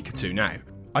a week or two now.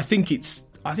 I think it's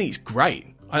great.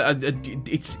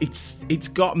 It's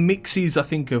got mixes, I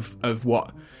think, of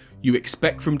what you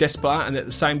expect from Desplat, and at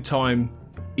the same time,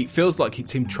 it feels like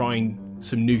it's him trying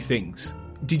some new things.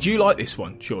 Did you like this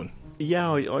one, Sean?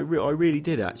 Yeah, I really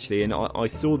did, actually, and I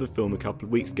saw the film a couple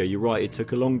of weeks ago. You're right, it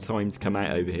took a long time to come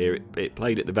out over here. It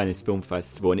played at the Venice Film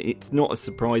Festival, and it's not a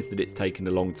surprise that it's taken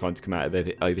a long time to come out over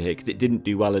here, because it didn't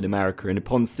do well in America, and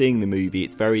upon seeing the movie,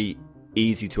 it's very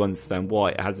easy to understand why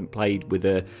it hasn't played with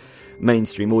a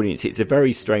mainstream audience. It's a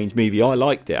very strange movie. I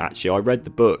liked it, actually. I read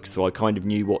the book, so I kind of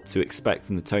knew what to expect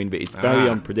from the tone of it. It's very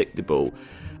unpredictable.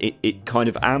 It kind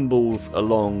of ambles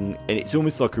along, and it's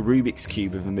almost like a Rubik's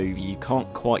Cube of a movie. You can't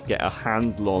quite get a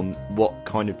handle on what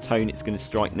kind of tone it's going to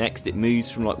strike next. It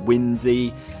moves from like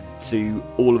whimsy to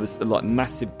all of this like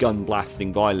massive gun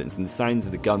blasting violence, and the sounds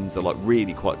of the guns are like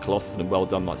really quite colossal and well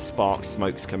done, like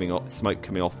smoke coming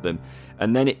off them.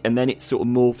 And then it sort of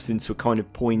morphs into a kind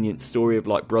of poignant story of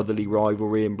like brotherly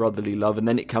rivalry and brotherly love, and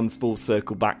then it comes full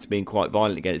circle back to being quite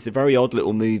violent again. It's a very odd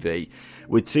little movie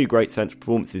with two great central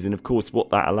performances, and of course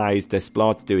what that allows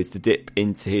Desplat to do is to dip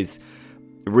into his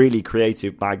really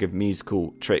creative bag of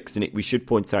musical tricks. And we should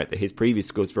point out that his previous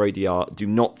scores for ADR do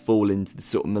not fall into the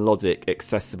sort of melodic,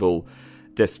 accessible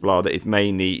Desplat that is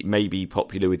mainly maybe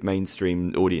popular with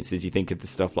mainstream audiences. You think of the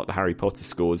stuff like the Harry Potter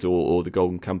scores or the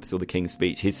Golden Compass or the King's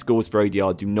Speech. His scores for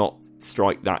ODR do not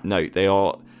strike that note. They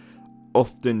are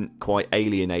often quite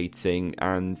alienating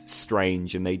and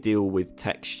strange, and they deal with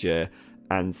texture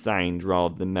and sound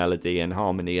rather than melody and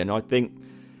harmony. And I think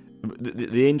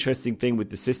the interesting thing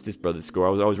with the Sisters Brothers score,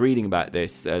 I was reading about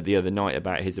this the other night,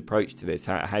 about his approach to this,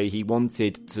 how he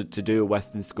wanted to do a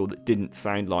Western score that didn't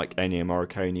sound like Ennio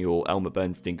Morricone or Elmer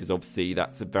Bernstein, because obviously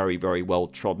that's a very, very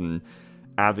well-trodden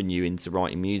avenue into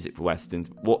writing music for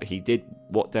Westerns. What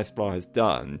Desplat has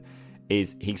done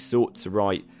is he sought to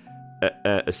write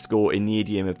a score in the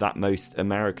idiom of that most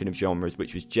American of genres,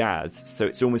 which was jazz. So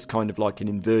it's almost kind of like an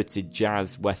inverted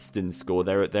jazz Western score.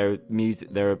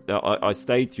 I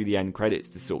stayed through the end credits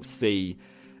to sort of see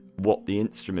what the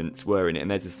instruments were in it, and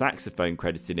there's a saxophone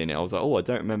credited in it. I was like, I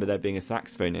don't remember there being a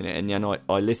saxophone in it. And then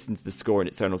I listened to the score in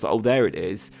its own. I was like, there it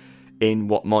is, in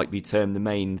what might be termed the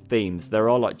main themes. There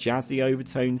are like jazzy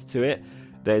overtones to it.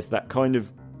 There's that kind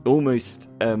of almost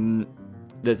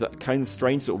there's that kind of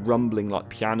strange sort of rumbling like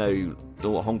piano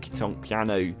or honky-tonk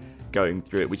piano going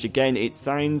through it, which again, it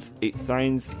sounds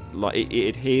like it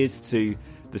adheres to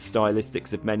the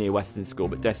stylistics of many a Western score,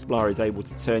 but Desplat is able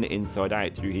to turn it inside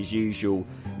out through his usual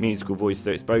musical voice, so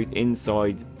it's both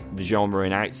inside the genre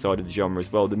and outside of the genre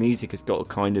as well. The music has got a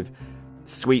kind of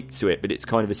sweep to it, but it's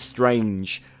kind of a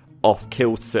strange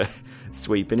off-kilter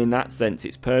sweep, and in that sense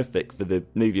it's perfect for the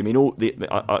movie. I mean,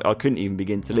 I couldn't even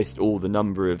begin to list all the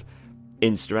number of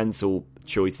instrumental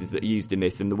choices that are used in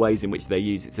this and the ways in which they're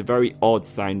used. It's a very odd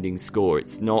sounding score.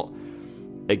 It's not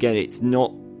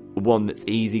one that's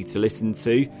easy to listen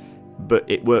to, but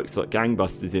it works like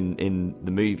gangbusters in the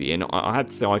movie, and I have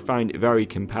to say I found it very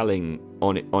compelling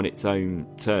on its own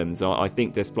terms. I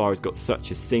think Desplat has got such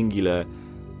a singular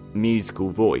musical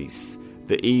voice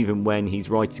that even when he's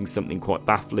writing something quite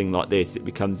baffling like this, it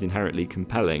becomes inherently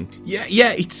compelling.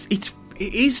 Yeah, it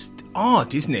is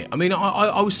odd, isn't it? I mean,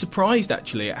 I was surprised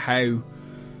actually at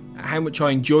how much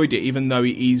I enjoyed it, even though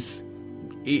it is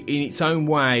in its own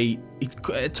way.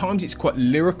 At times it's quite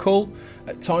lyrical,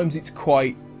 at times it's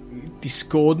quite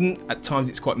discordant, at times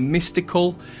it's quite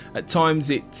mystical, at times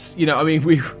it's,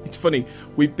 it's funny.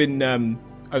 We've been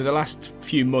over the last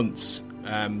few months,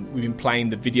 we've been playing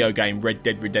the video game Red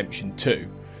Dead Redemption 2,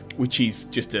 which is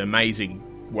just an amazing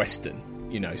Western,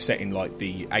 set in like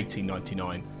the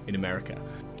 1899 in America,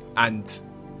 and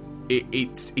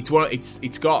it's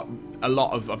got a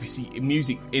lot of obviously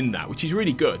music in that, which is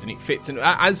really good, and it fits. And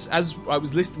as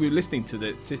we were listening to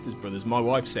the Sisters Brothers, my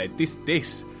wife said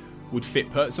this would fit.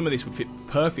 Some of this would fit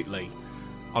perfectly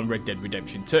on Red Dead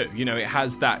Redemption 2. It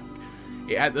has that.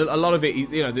 It had a lot of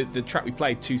it. The track we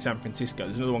played, To San Francisco.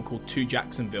 There's another one called To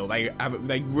Jacksonville.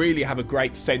 They really have a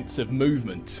great sense of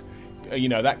movement.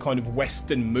 That kind of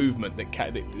Western movement that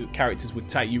characters would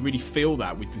take. You really feel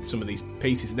that with some of these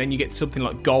pieces. And then you get something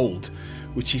like Gold,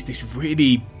 which is this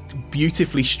really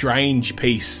beautifully strange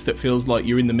piece that feels like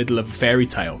you're in the middle of a fairy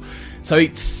tale. So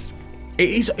it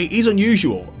is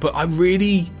unusual, but I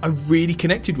really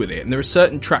connected with it. And there are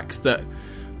certain tracks that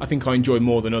I think I enjoy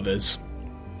more than others.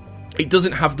 It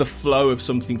doesn't have the flow of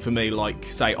something for me like,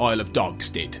 say, Isle of Dogs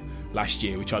did last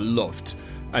year, which I loved.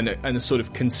 And a sort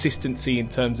of consistency in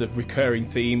terms of recurring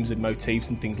themes and motifs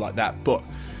and things like that. But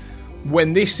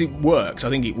when it works, I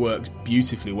think it works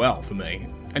beautifully well for me.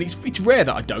 And it's rare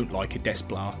that I don't like a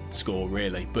Desplat score,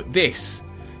 really. But this,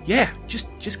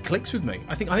 just clicks with me.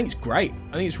 I think it's great.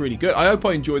 I think it's really good. I hope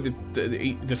I enjoy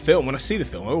the film. When I see the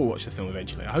film, I will watch the film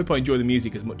eventually. I hope I enjoy the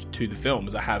music as much to the film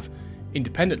as I have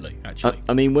independently, actually.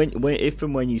 I mean,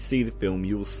 when you see the film,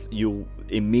 you'll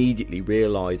immediately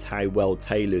realise how well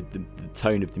tailored the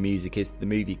tone of the music is to the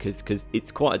movie, because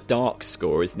it's quite a dark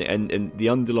score, isn't it? And the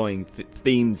underlying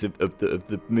themes of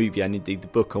the movie, and indeed the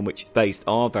book on which it's based,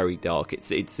 are very dark.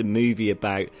 It's a movie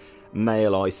about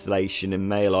male isolation and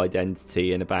male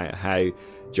identity, and about how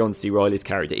John C. Reilly's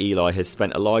character Eli has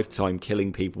spent a lifetime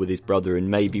killing people with his brother and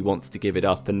maybe wants to give it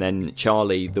up, and then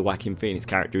Charlie, the Joaquin Phoenix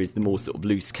character, is the more sort of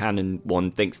loose cannon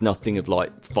one, thinks nothing of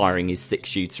like firing his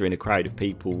 6-shooter in a crowd of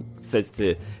people, says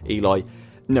to Eli,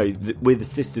 no, we're the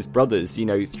Sisters Brothers,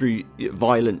 through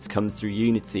violence comes through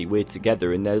unity, we're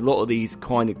together. And there are a lot of these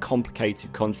kind of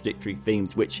complicated contradictory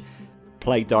themes which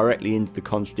play directly into the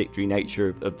contradictory nature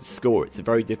of the score. It's a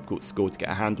very difficult score to get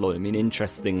a handle on. I mean,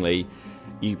 interestingly,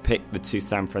 you pick the To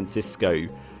San Francisco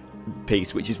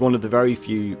piece, which is one of the very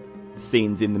few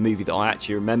scenes in the movie that I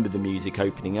actually remember the music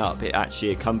opening up. It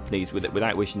actually accompanies with it,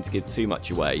 without wishing to give too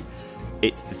much away.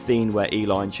 It's the scene where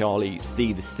Eli and Charlie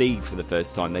see the sea for the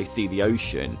first time. They see the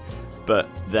ocean, but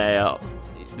they're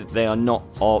they are not.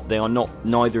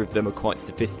 Neither of them are quite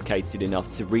sophisticated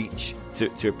enough to reach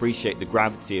to appreciate the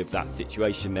gravity of that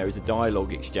situation. There is a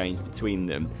dialogue exchange between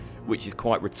them, which is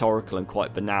quite rhetorical and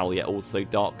quite banal, yet also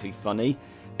darkly funny.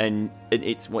 And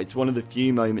it's one of the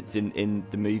few moments in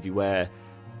the movie where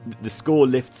the score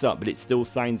lifts up, but it still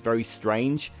sounds very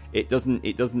strange. It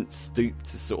doesn't stoop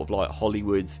to sort of like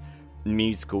Hollywood's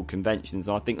musical conventions.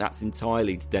 And I think that's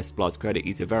entirely to Desplat's credit.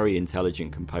 He's a very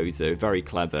intelligent composer, very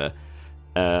clever,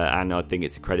 and I think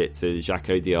it's a credit to Jacques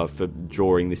Audiard for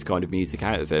drawing this kind of music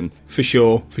out of him. For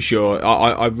sure.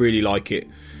 I really like it.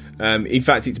 In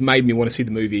fact, it's made me want to see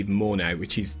the movie even more now,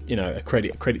 which is, a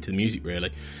credit to the music,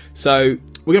 really. So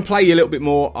we're going to play you a little bit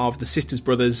more of The Sisters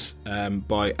Brothers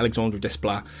by Alexandre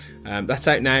Desplat. That's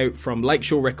out now from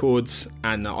Lakeshore Records,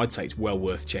 and I'd say it's well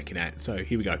worth checking out. So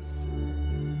here we go.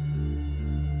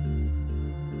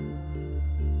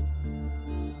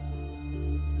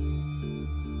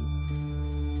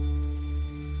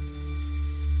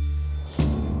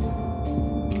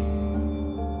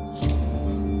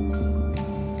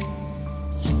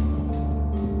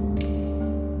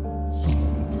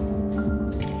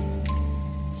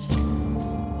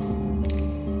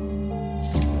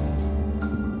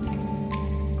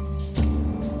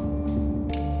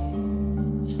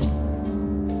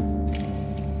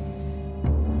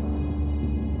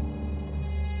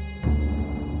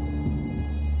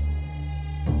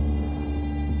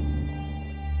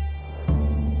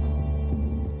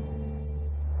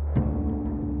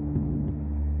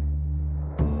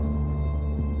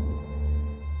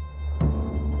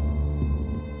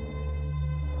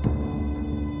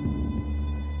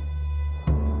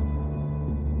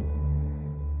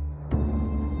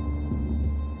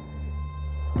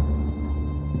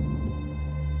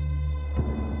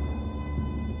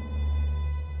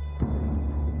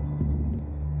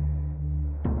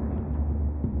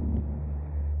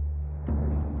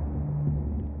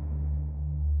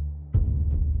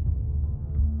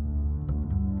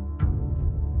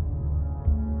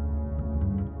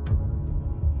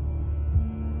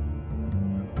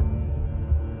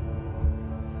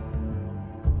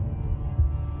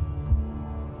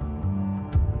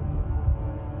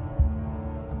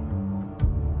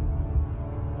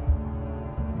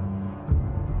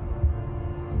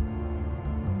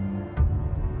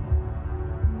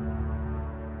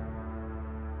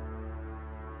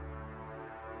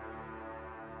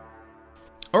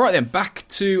 All right, then, back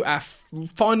to our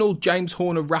final James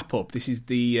Horner wrap-up. This is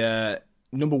the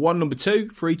number 1, number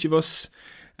 2 for each of us.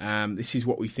 This is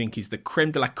what we think is the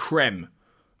creme de la creme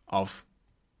of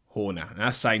Horner. And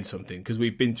that's saying something, because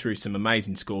we've been through some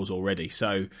amazing scores already.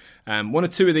 So 1 or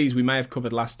 2 of these we may have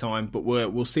covered last time, but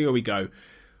we'll see where we go.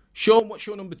 Sean, what's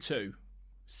your number 2?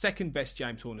 Second best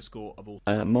James Horner score of all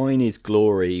time. Mine is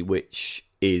Glory, which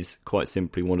is quite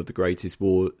simply one of the greatest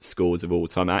war scores of all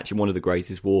time. Actually, one of the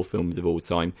greatest war films of all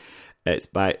time. It's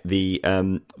about the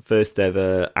first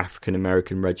ever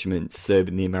African-American regiment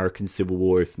serving the American Civil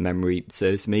War, if memory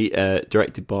serves me,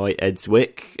 directed by Ed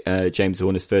Zwick. James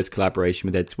Horner's first collaboration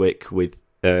with Ed Zwick, with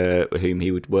whom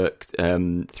he would work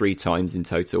 3 times in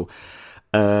total.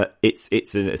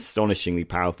 It's an astonishingly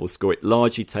powerful score. It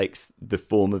largely takes the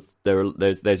form of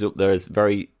there's a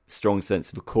very strong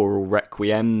sense of a choral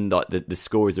requiem. Like the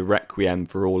score is a requiem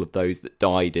for all of those that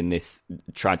died in this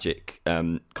tragic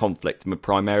conflict. And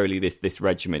primarily this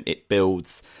regiment, it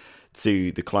builds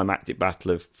to the climactic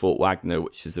battle of Fort Wagner,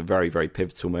 which is a very, very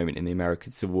pivotal moment in the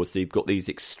American Civil War. So you've got these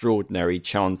extraordinary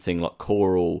chanting, like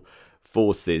choral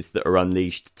forces that are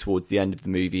unleashed towards the end of the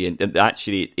movie, and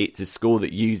actually it's a score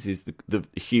that uses the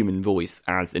human voice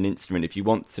as an instrument. If you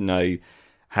want to know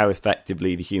how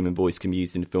effectively the human voice can be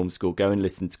used in a film score, go and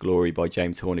listen to Glory by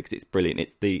James Horner, because it's brilliant.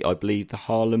 It's I believe the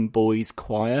Harlem Boys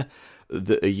choir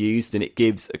that are used, and it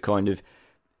gives a kind of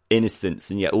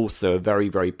innocence and yet also a very,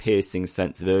 very piercing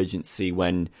sense of urgency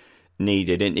when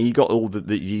needed. And you got all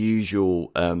the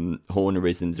usual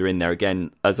Hornerisms are in there.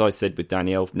 Again, as I said with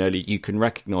Danny Elfman earlier, you can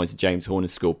recognise a James Horner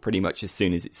score pretty much as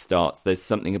soon as it starts. There's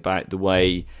something about the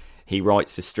way he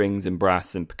writes for strings and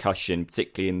brass and percussion,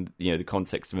 particularly in the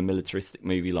context of a militaristic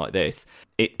movie like this.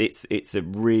 It's a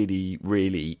really,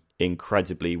 really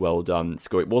incredibly well done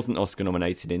score. It wasn't Oscar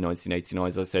nominated in 1989,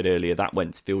 as I said earlier. That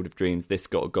went to Field of Dreams. This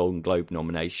got a Golden Globe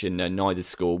nomination, and neither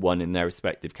score won in their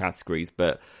respective categories.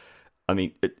 But I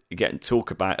mean, again,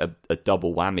 talk about a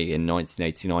double whammy in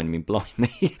 1989. I mean,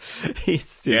 blimey.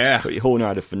 It's just, Horner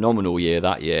had a phenomenal year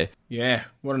that year. Yeah,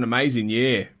 what an amazing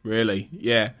year, really.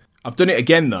 Yeah. I've done it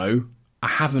again, though. I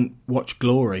haven't watched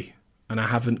Glory, and I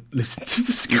haven't listened to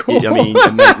the score. I mean,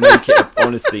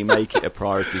 honestly, make it a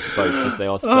priority for both, because they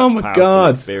are such powerful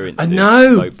experiences. I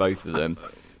know. Both of them.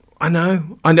 I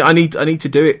know. I need to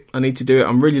do it. I need to do it.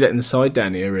 I'm really letting the side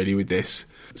down here, really, with this.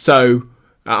 So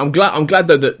I'm glad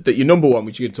though that your number one,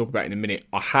 which you're going to talk about in a minute,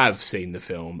 I have seen the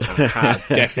film and I have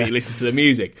definitely listened to the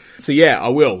music. So yeah, I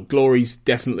will. Glory's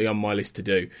definitely on my list to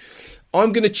do.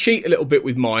 I'm going to cheat a little bit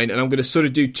with mine, and I'm going to sort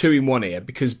of do two in one here,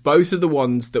 because both of the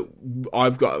ones that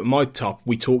I've got at my top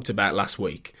we talked about last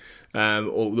week.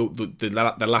 Or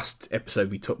the last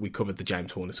episode we covered the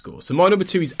James Horner score. So my number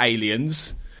 2 is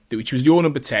Aliens, which was your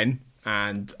number 10,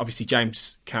 and obviously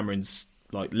James Cameron's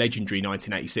like legendary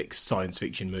 1986 science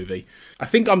fiction movie. I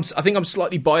think I'm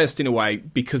slightly biased in a way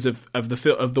because of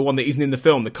the one that isn't in the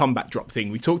film, the combat drop thing.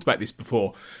 We talked about this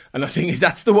before, and I think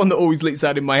that's the one that always leaps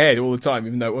out in my head all the time,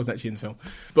 even though it wasn't actually in the film.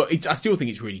 But I still think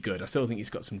it's really good. I still think it's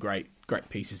got some great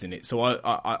pieces in it. So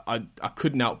I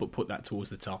couldn't help but put that towards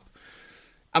the top.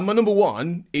 And my number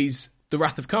 1 is The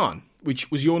Wrath of Khan,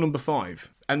 which was your number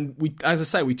 5. And we, as I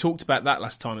say, we talked about that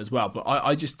last time as well. But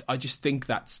I just think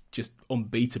that's just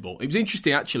unbeatable. It was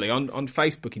interesting actually on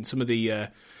Facebook, in some of the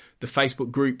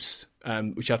Facebook groups,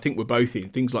 which I think we're both in.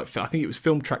 Things like, I think it was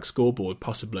Film Track Scoreboard,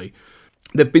 possibly.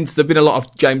 There've been a lot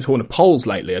of James Horner polls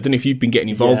lately. I don't know if you've been getting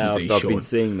involved with these. I've Sean. been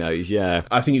seeing those. Yeah,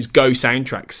 I think it's Go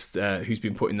Soundtracks who's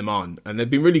been putting them on, and they've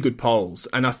been really good polls.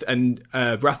 And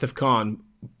Wrath of Khan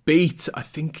beat, I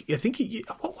think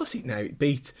what was it now? It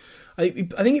beat, I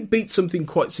think it beat something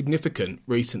quite significant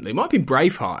recently. It might have been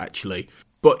Braveheart actually,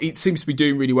 but it seems to be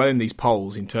doing really well in these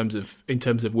polls in terms of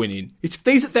winning.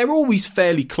 They're always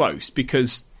fairly close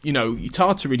because, you know, it's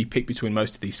hard to really pick between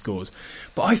most of these scores.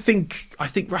 But I think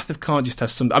Wrath of Khan just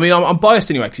has some. I mean, I'm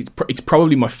biased anyway because it's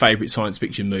probably my favourite science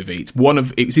fiction movie.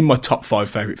 It's in my top 5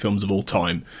 favourite films of all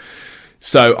time.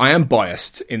 So I am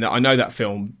biased in that I know that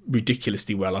film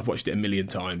ridiculously well. I've watched it a million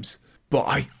times.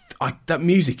 But that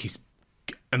music is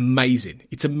amazing.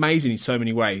 It's amazing in so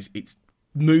many ways. It's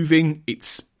moving.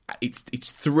 It's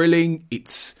thrilling.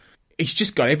 It's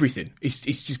just got everything. It's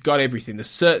just got everything. There's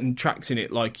certain tracks in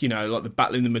it, like, you know, like the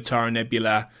Battle in the Mutara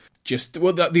Nebula.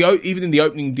 Even in the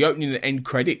opening and end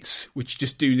credits, which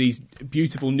just do these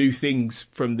beautiful new things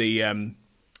from the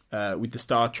with the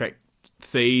Star Trek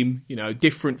theme, you know,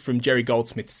 different from Jerry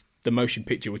Goldsmith's The Motion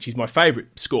Picture, which is my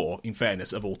favourite score, in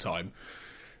fairness, of all time.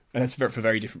 And that's for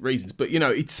very different reasons. But, you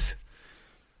know,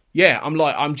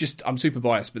 I'm super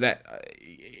biased, but that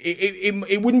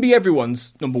it wouldn't be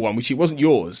everyone's number 1, which it wasn't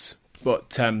yours,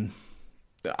 but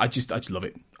I just love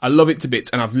it. I love it to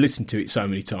bits, and I've listened to it so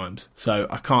many times, so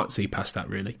I can't see past that,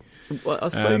 really. Well, I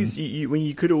suppose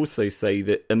you could also say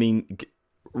that, I mean,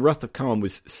 Wrath of Khan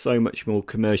was so much more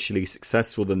commercially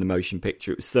successful than the motion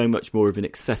picture. It was so much more of an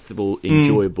accessible,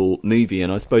 enjoyable movie,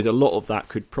 and I suppose a lot of that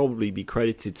could probably be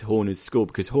credited to Horner's score,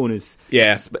 because Horner's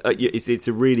it's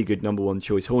a really good number 1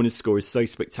 choice. Horner's score is so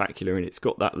spectacular, and it's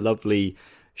got that lovely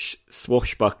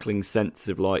swashbuckling sense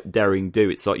of like daring do.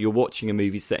 It's like you're watching a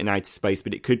movie set in outer space,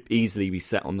 but it could easily be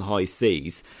set on the high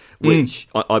seas, which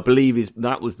I believe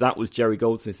that was Jerry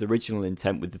Goldsmith's original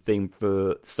intent with the theme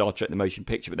for Star Trek the Motion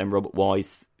Picture. But then Robert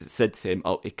Wise said to him,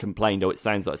 it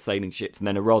sounds like sailing ships, and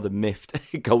then a rather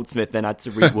miffed Goldsmith then had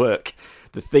to rework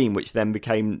the theme, which then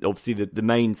became obviously the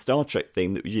main Star Trek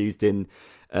theme that was used in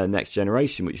Next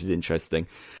Generation, which was interesting.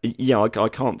 Yeah, I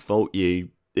can't fault you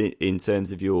in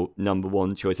terms of your number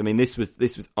 1 choice. I mean, this was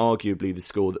arguably the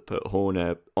score that put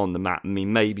Horner on the map. I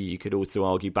mean, maybe you could also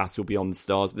argue Battle Beyond the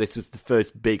Stars, but this was the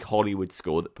first big Hollywood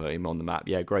score that put him on the map.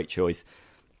 Yeah, great choice.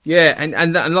 Yeah,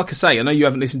 and like I say, I know you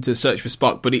haven't listened to Search for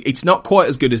Spock, but it's not quite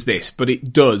as good as this, but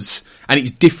it does, and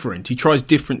it's different. He tries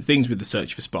different things with the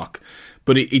Search for Spock,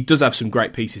 but it does have some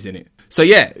great pieces in it. So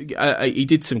yeah, he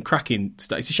did some cracking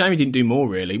stuff. It's a shame he didn't do more,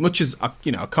 really. Much as I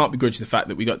can't begrudge the fact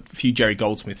that we got a few Jerry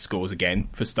Goldsmith scores again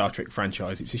for Star Trek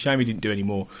franchise. It's a shame he didn't do any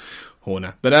more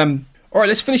Horner. But all right,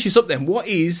 let's finish this up then. What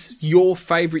is your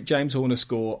favourite James Horner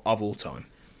score of all time?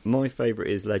 My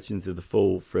favourite is Legends of the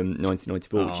Fall from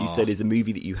 1994, which you said is a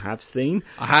movie that you have seen.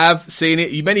 I have seen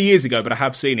it many years ago, but I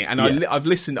have seen it, and I've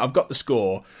listened. I've got the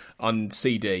score on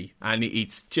CD, and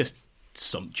it's just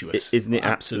sumptuous, isn't it?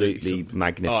 Absolutely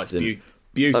magnificent. Oh, it's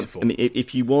beautiful. I mean,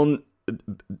 if you want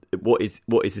what is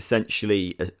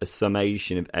essentially a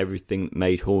summation of everything that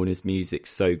made Horner's music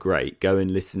so great, go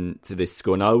and listen to this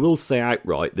score. And I will say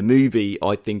outright, the movie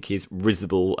I think is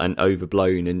risible and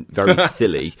overblown and very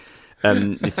silly.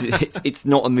 It's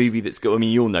not a movie that's got. I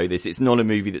mean, you'll know this. It's not a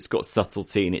movie that's got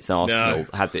subtlety in its arsenal,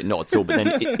 has it? Not at all. But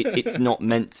then it's not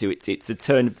meant to. It's a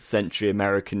turn of the century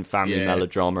American family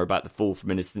melodrama about the fall from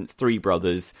innocence. 3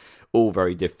 brothers, all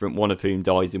very different, one of whom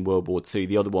dies in World War II,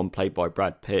 the other one played by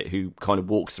Brad Pitt, who kind of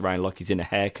walks around like he's in a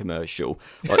hair commercial,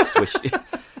 like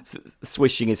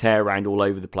swishing his hair around all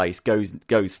over the place,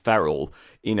 goes feral,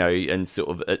 you know, and sort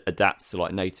of adapts to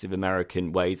like Native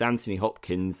American ways. Anthony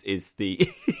Hopkins is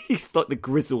he's like the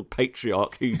grizzled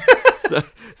patriarch who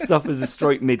suffers a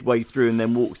stroke midway through and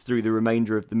then walks through the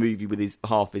remainder of the movie with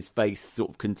half his face sort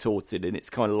of contorted, and it's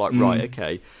kind of like, right,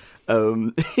 okay.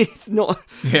 It's not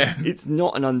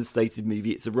an understated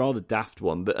movie. It's a rather daft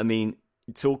one, but I mean,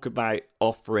 talk about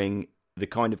offering the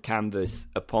kind of canvas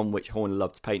upon which Horner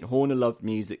loved to paint. Horner loved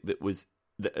music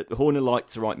Horner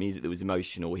liked to write music that was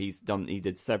emotional. He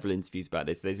did several interviews about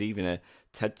this. There's even a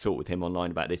TED talk with him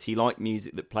online about this. He liked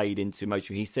music that played into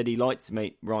emotion. He said he liked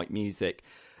to write music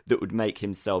that would make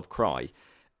himself cry,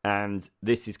 and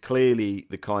this is clearly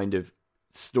the kind of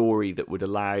story that would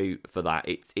allow for that.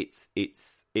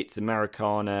 It's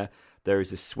Americana. There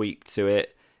is a sweep to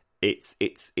it. It's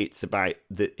about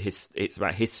it's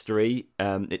about history.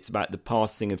 It's about the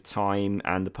passing of time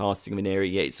and the passing of an era.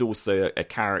 Yeah, it's also a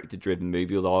character-driven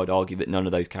movie. Although I'd argue that none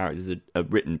of those characters are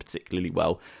written particularly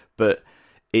well. But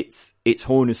it's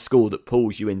Horner's score that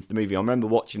pulls you into the movie. I remember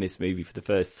watching this movie for the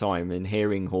first time and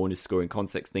hearing Horner's score in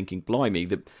context, thinking, "Blimey,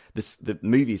 the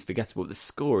movie is forgettable. The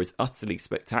score is utterly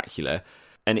spectacular."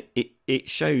 And it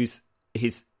shows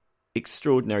his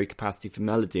extraordinary capacity for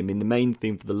melody. I mean, the main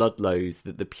theme for the Ludlows,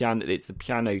 it's a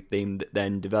piano theme that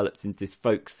then develops into this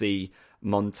folksy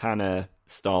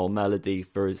Montana-style melody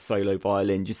for a solo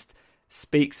violin, just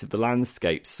speaks of the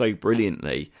landscape so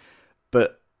brilliantly.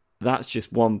 But that's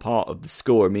just one part of the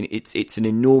score. I mean, it's an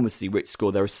enormously rich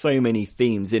score. There are so many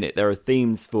themes in it. There are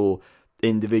themes for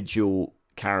individual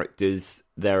characters.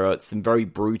 There are some very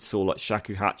brutal, like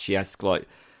shakuhachi-esque, like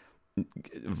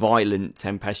violent,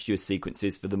 tempestuous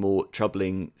sequences for the more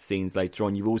troubling scenes later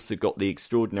on. You've also got the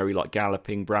extraordinary, like,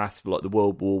 galloping brass for like the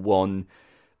World War One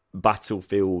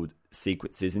battlefield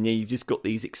sequences, and yeah, you've just got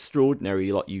these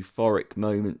extraordinary, like, euphoric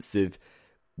moments of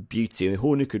beauty. And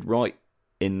Horner could write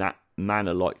in that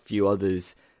manner like few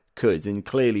others could, and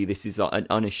clearly this is like an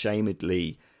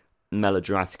unashamedly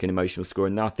melodramatic and emotional score,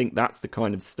 and I think that's the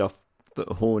kind of stuff that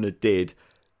Horner did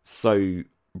so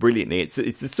brilliantly. It's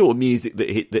the sort of music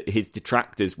that his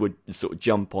detractors would sort of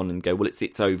jump on and go, well,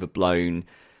 it's overblown,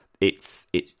 it's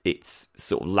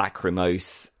sort of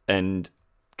lachrymose, and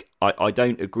I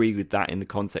don't agree with that in the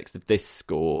context of this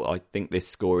score. I think this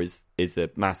score is a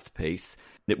masterpiece.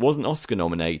 It wasn't Oscar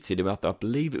nominated. I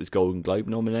believe it was Golden Globe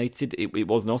nominated. It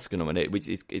wasn't Oscar nominated, which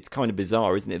is, it's kind of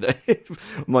bizarre, isn't it,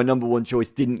 that my number one choice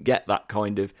didn't get that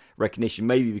kind of recognition,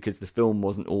 maybe because the film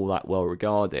wasn't all that well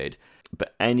regarded.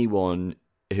 But anyone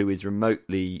who is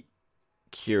remotely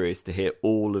curious to hear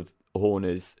all of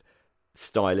Horner's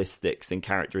stylistics and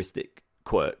characteristic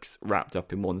quirks wrapped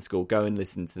up in one score, go and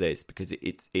listen to this, because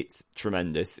it's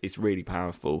tremendous. It's really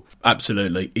powerful.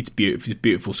 Absolutely, it's beautiful. It's a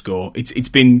beautiful score. It's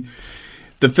been,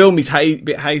 the film is a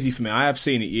bit hazy for me. I have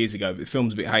seen it years ago, but the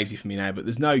film's a bit hazy for me now. But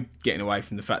there's no getting away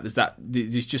from the fact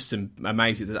there's just some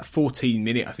amazing. There's that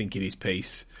 14-minute, I think it is,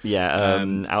 piece. Yeah,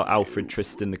 Alfred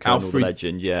Tristan, the Colonel, the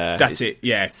Legend. Yeah, that's it.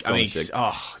 Yeah, I mean,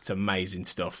 it's amazing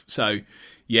stuff. So.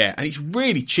 Yeah, and it's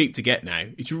really cheap to get now.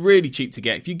 It's really cheap to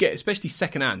get. If you get, especially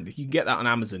secondhand, if you can get that on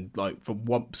Amazon, like for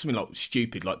something like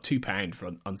stupid, like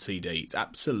 £2 on CD, it's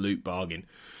absolute bargain.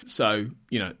 So,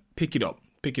 you know, pick it up.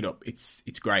 It's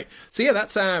great. So yeah,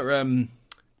 that's our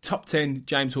top 10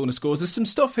 James Horner scores. There's some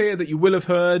stuff here that you will have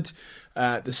heard.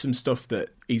 There's some stuff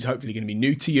that is hopefully going to be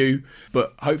new to you,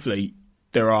 but hopefully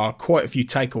there are quite a few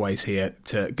takeaways here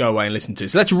to go away and listen to.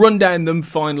 So let's run down them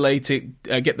finally to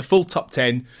get the full top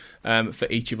 10 for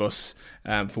each of us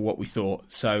for what we thought.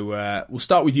 So we'll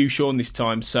start with you, Sean, this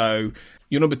time. So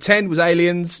your number 10 was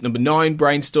Aliens. Number 9,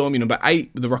 Brainstorm. Your number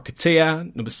 8, The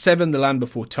Rocketeer. Number 7, The Land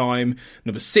Before Time.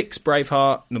 Number 6,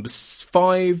 Braveheart. Number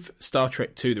 5, Star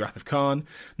Trek II, The Wrath of Khan.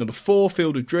 Number 4,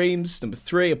 Field of Dreams. Number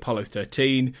 3, Apollo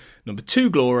 13. Number 2,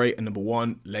 Glory. And number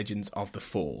 1, Legends of the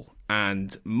Fall.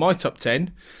 And my top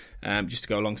 10, just to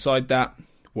go alongside that,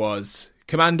 was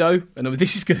Commando. And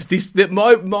this is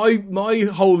my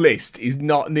whole list is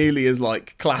not nearly as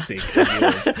like classic as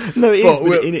yours. No, it is,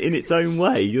 but in its own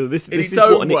way. This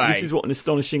is what an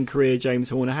astonishing career James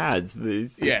Horner had.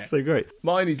 It's so great.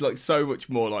 Mine is like so much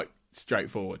more like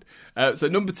straightforward. So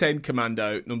number 10,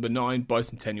 Commando. Number 9,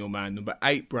 Bicentennial Man. Number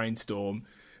 8, Brainstorm.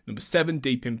 Number 7,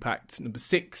 Deep Impact. Number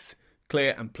 6,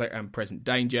 Clear and Present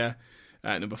Danger.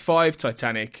 Number 5,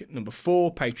 Titanic. Number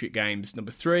 4, Patriot Games.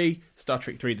 Number 3, Star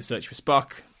Trek 3, The Search for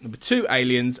Spock. Number 2,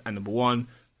 Aliens. And number 1,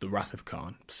 The Wrath of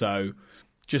Khan. So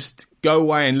just go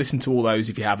away and listen to all those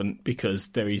if you haven't, because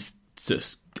there is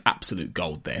just absolute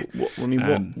gold there.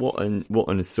 What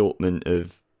an assortment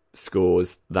of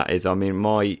scores that is. I mean,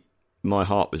 my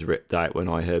heart was ripped out when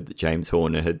I heard that James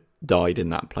Horner had died in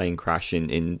that plane crash in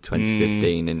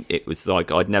 2015, and it was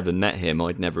like I'd never met him,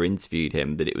 I'd never interviewed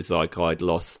him, but it was like I'd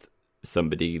lost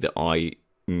somebody that I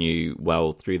knew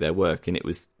well through their work. And it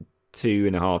was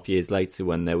 2.5 years later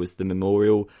when there was the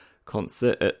memorial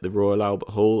concert at the Royal Albert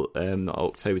Hall,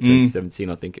 October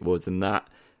 2017 I think it was, and that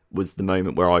was the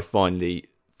moment where I finally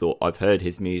thought I've heard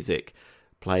his music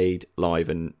played live,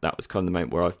 and that was kind of the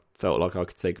moment where I felt like I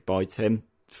could say goodbye to him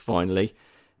finally.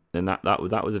 And that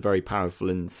was a very powerful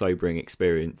and sobering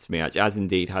experience for me, actually, as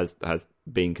indeed has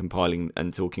been compiling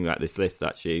and talking about this list.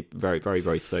 Actually, very, very,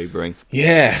 very sobering.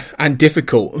 Yeah, and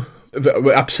difficult,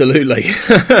 absolutely.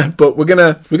 But we're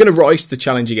gonna rise to the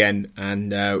challenge again,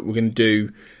 and we're gonna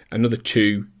do another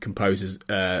 2 composers,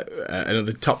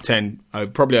 another top 10,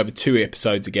 probably over 2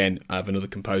 episodes again of another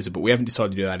composer. But we haven't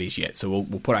decided who that is yet, so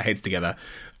we'll put our heads together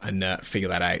and figure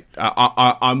that out.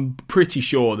 I'm pretty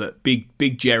sure that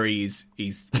Big Jerry is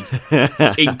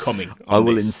incoming. I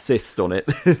will insist on it.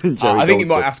 I think it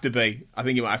might have to be. I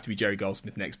think it might have to be Jerry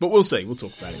Goldsmith next, but we'll see. We'll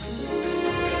talk about it.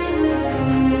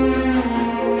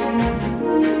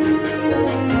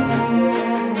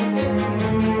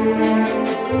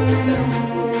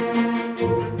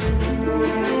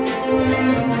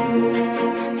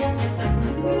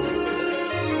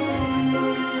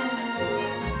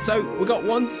 So we've got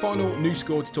one final new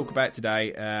score to talk about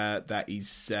today. That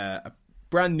is a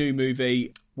brand new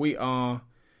movie. We are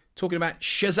talking about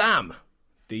Shazam,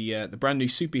 the brand new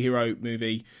superhero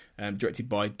movie directed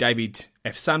by David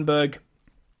F. Sandberg,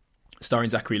 starring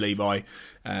Zachary Levi,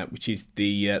 which is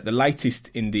the latest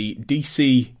in the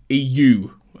DC EU,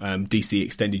 DC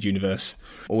Extended Universe,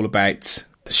 all about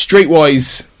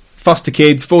streetwise foster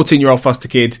kid, 14-year-old foster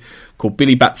kid called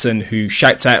Billy Batson, who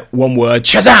shouts out one word,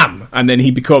 Shazam! And then he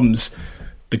becomes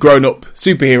the grown-up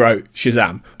superhero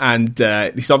Shazam. And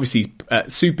this is obviously a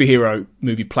superhero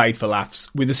movie played for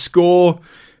laughs, with a score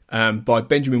by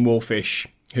Benjamin Wallfish,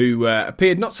 who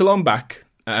appeared not so long back,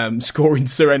 scoring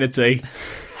Serenity.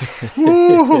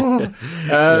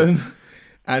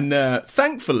 And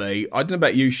thankfully, I don't know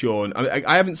about you, Sean,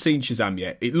 I haven't seen Shazam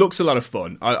yet. It looks a lot of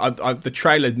fun. The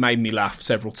trailer made me laugh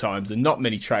several times, and not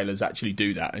many trailers actually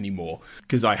do that anymore,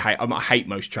 because I hate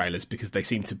most trailers because they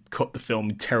seem to cut the film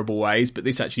in terrible ways, but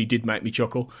this actually did make me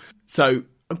chuckle. So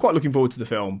I'm quite looking forward to the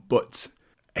film, but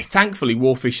thankfully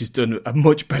Wallfish has done a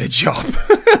much better job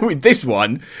with this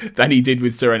one than he did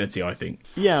with Serenity, I think.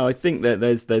 Yeah, I think that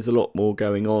there's a lot more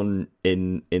going on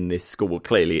in this score. Well,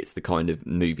 clearly it's the kind of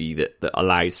movie that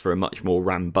allows for a much more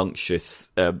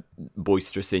rambunctious,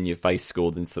 boisterous, in-your-face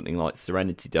score than something like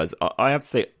Serenity does. I have to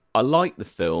say, I like the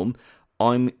film.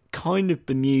 I'm kind of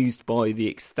bemused by the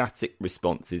ecstatic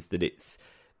responses that it's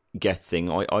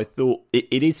getting. I thought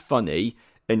it is funny,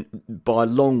 and by a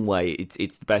long way,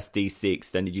 it's the best DC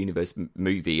Extended Universe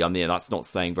movie. I mean, that's not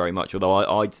saying very much.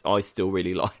 Although I still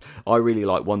really like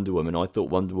Wonder Woman. I thought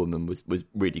Wonder Woman was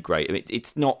really great. I mean,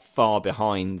 it's not far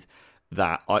behind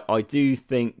that. I do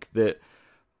think that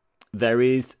there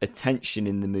is a tension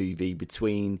in the movie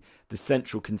between the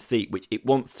central conceit, which it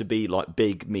wants to be like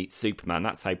Big meets Superman.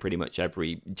 That's how pretty much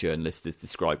every journalist has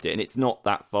described it, and it's not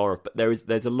that far off. But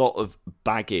there's a lot of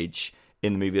baggage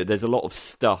in the movie. There's a lot of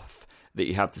stuff that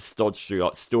you have to stodge through,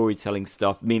 like storytelling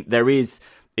stuff. I mean, there is,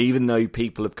 even though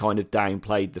people have kind of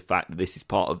downplayed the fact that this is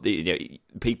part of the,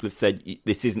 people have said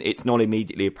it's not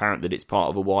immediately apparent that it's part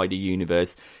of a wider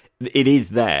universe. It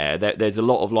is there. There's a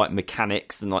lot of like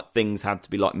mechanics and like things have to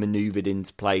be like maneuvered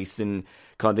into place and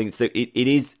kind of things. So it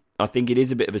is, I think it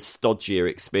is a bit of a stodgier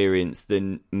experience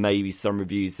than maybe some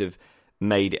reviews have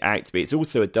made it out to be. It's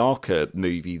also a darker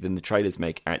movie than the trailers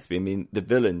make it out to be. I mean, the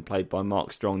villain, played by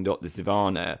Mark Strong, Dr.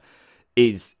 Sivana,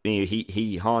 is,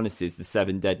 he harnesses the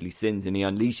 7 deadly sins and he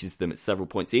unleashes them at several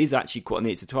points. It is actually quite, I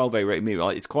mean, it's a 12A rated movie,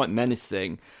 right? It's quite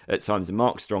menacing at times, and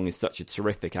Mark Strong is such a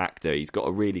terrific actor. He's got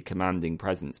a really commanding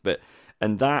presence,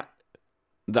 and that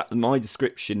my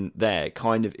description there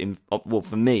kind of, well,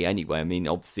 for me anyway, I mean,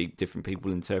 obviously different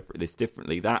people interpret this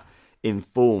differently, that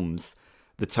informs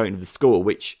the tone of the score,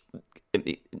 which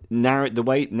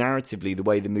narratively, the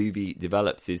way the movie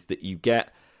develops is that you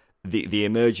get the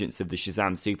emergence of the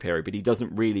Shazam superhero, but he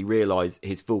doesn't really realise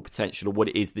his full potential or what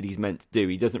it is that he's meant to do.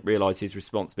 He doesn't realise his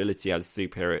responsibility as a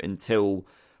superhero until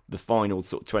the final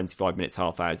sort of 25 minutes,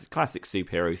 half hour. It's a classic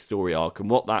superhero story arc, and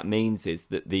what that means is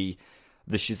that the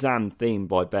Shazam theme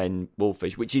by Ben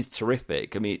Wallfish, which is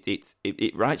terrific. I mean,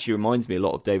 it actually reminds me a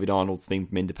lot of David Arnold's theme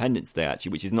from Independence Day,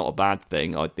 actually, which is not a bad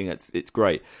thing. I think it's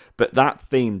great. But that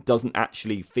theme doesn't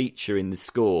actually feature in the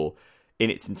score in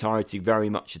its entirety very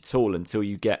much at all until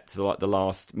you get to like the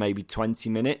last maybe 20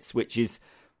 minutes, which is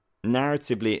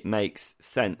narratively it makes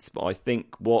sense. But I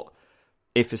think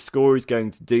if a score is going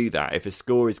to do that, if a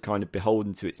score is kind of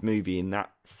beholden to its movie in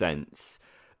that sense,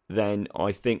 then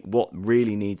I think what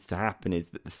really needs to happen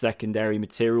is that the secondary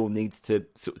material needs to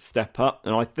sort of step up.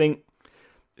 And I think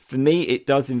for me, it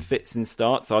does in fits and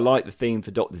starts. I like the theme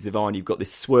for Dr. Zivane. You've got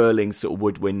this swirling sort of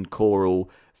woodwind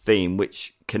choral theme,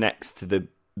 which connects to the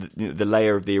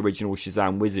layer of the original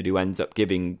Shazam wizard who ends up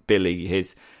giving Billy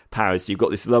his powers. So you've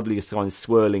got this lovely kind of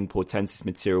swirling portentous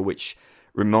material, which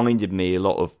reminded me a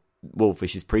lot of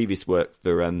Wolfish's previous work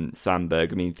for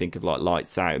Sandberg. I mean, think of like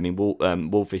Lights Out. I mean,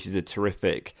 Wolfish is a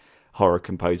terrific horror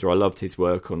composer. I loved his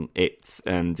work on It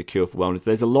and A Cure for Wellness.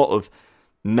 There's a lot of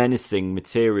menacing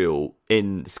material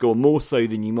in the score, more so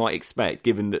than you might expect,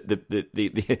 given that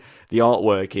the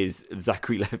artwork is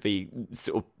Zachary Levi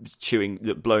sort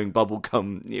of blowing bubble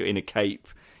gum in a cape,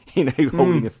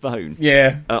 holding a phone.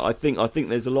 Yeah, I think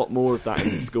there's a lot more of that in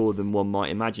the score than one might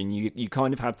imagine. You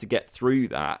kind of have to get through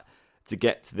that to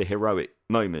get to the heroic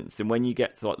moments, and when you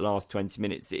get to like the last 20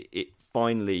 minutes, it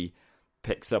finally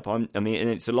picks up. I mean, and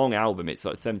it's a long album; it's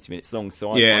like 70 minutes long.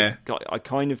 So I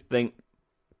kind of think,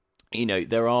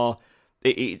 there are.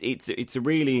 It's a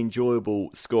really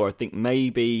enjoyable score. I think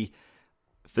maybe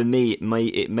for me,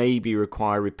 it maybe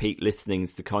require repeat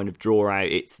listenings to kind of draw out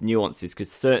its nuances,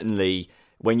 because certainly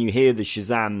when you hear the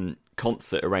Shazam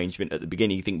concert arrangement at the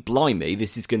beginning, you think, blimey,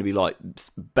 this is going to be like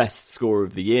best score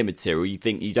of the year material. You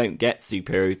think you don't get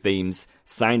superhero themes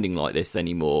sounding like this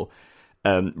anymore.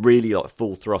 Really like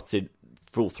full throttle,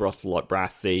 like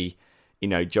brassy,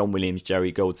 John Williams,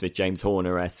 Jerry Goldsmith, James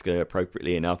Horner-esque,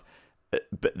 appropriately enough.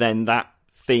 But then that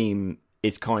theme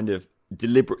is kind of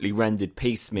deliberately rendered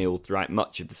piecemeal throughout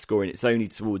much of the score, and it's only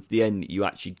towards the end that you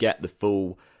actually get the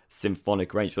full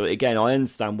symphonic arrangement. But again, I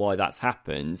understand why that's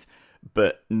happened,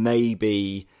 but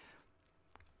maybe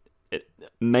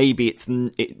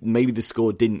the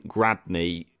score didn't grab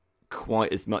me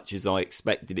quite as much as I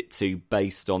expected it to,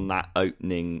 based on that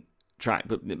opening track.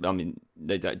 But I mean,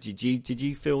 did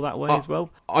you feel that way as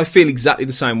well? I feel exactly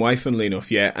the same way, funnily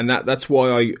enough. Yeah, and that's why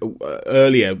I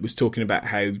earlier was talking about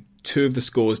how two of the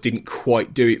scores didn't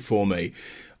quite do it for me.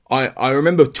 I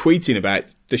remember tweeting about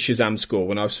the Shazam score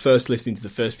when I was first listening to the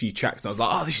first few tracks, and I was like,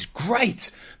 oh, this is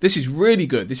great. This is really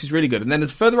good. This is really good. And then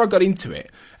as further I got into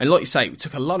it, and like you say, it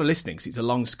took a lot of listening because it's a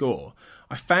long score,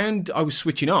 I found I was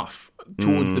switching off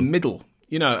towards the middle,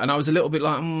 and I was a little bit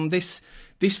like,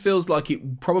 this feels like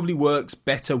it probably works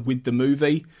better with the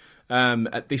movie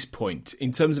at this point.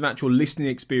 In terms of actual listening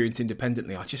experience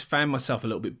independently, I just found myself a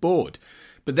little bit bored.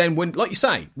 But then, when, like you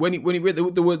say, when it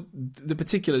there were the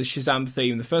particular Shazam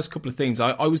theme, the first couple of themes,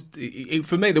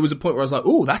 for me, there was a point where I was like,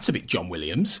 "Oh, that's a bit John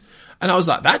Williams," and I was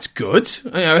like, "That's good."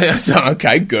 So,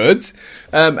 okay, good.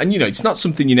 And it's not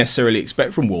something you necessarily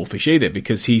expect from Wolfish either,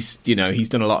 because he's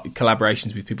done a lot of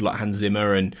collaborations with people like Hans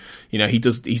Zimmer, and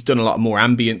he's done a lot more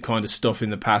ambient kind of stuff in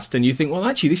the past. And you think, well,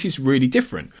 actually, this is really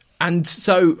different. And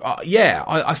so,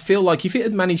 I feel like if it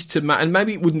had managed to, and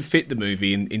maybe it wouldn't fit the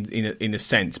movie in a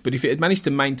sense, but if it had managed to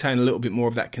maintain a little bit more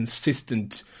of that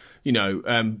consistent,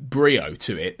 brio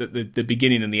to it that the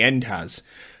beginning and the end has,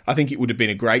 I think it would have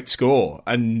been a great score.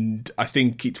 And I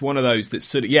think it's one of those that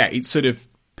it sort of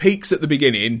peaks at the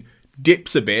beginning,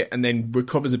 dips a bit, and then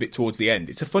recovers a bit towards the end.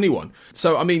 It's a funny one.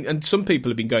 So, I mean, and some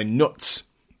people have been going nuts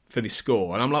for this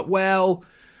score, and I'm like, well,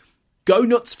 go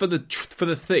nuts for the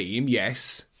theme,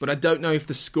 yes, but I don't know if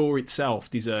the score itself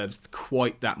deserves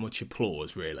quite that much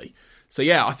applause, really. So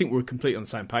yeah, I think we're completely on the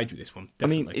same page with this one.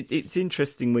 Definitely. I mean, it's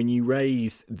interesting when you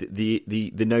raise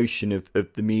the notion of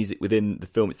the music within the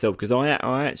film itself, because I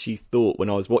actually thought when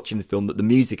I was watching the film that the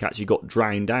music actually got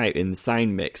drowned out in the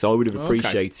sound mix. I would have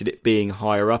appreciated it being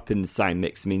higher up in the sound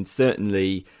mix. I mean,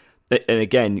 certainly. And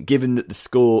again, given that the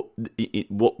score,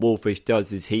 what Wolfish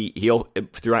does is he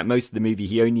throughout most of the movie,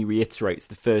 he only reiterates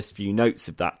the first few notes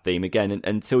of that theme again, and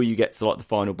until you get to like the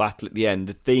final battle at the end,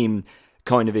 the theme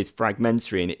kind of is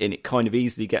fragmentary, and it kind of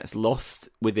easily gets lost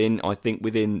within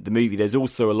the movie. There's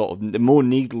also a lot of the more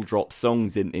needle drop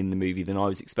songs in the movie than I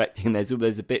was expecting.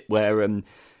 There's a bit where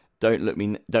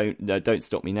Don't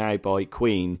Stop Me Now by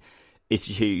Queen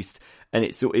is used. And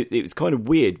it was kind of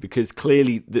weird because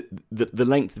clearly the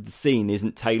length of the scene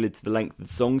isn't tailored to the length of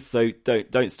the song. So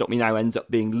Don't Stop Me Now ends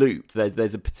up being looped.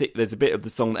 There's a bit of the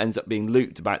song that ends up being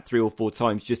looped about 3 or 4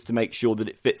 times just to make sure that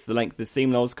it fits the length of the scene.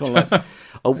 And I was kind of like,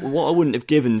 what I wouldn't have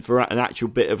given for an actual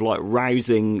bit of like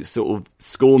rousing sort of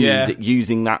score music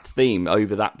using that theme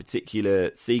over that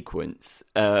particular sequence.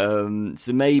 So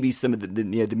maybe some of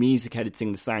the music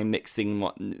editing, the sound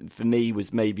mixing, for me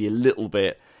was maybe a little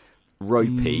bit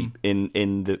ropey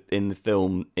in the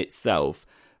film itself.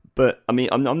 But I mean,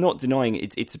 I'm not denying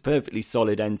it. It's a perfectly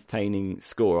solid, entertaining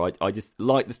score. I just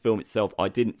like the film itself. I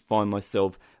didn't find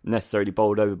myself necessarily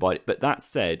bowled over by it. But that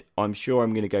said, I'm sure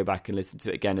I'm going to go back and listen to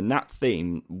it again. And that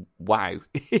theme, wow,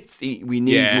 we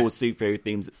need more superhero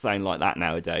themes that sound like that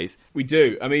nowadays. We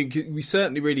do. I mean, we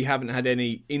certainly really haven't had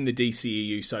any in the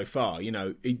DCEU so far. You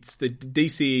know, it's the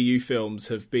DCEU films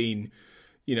have been.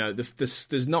 You know,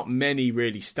 there's not many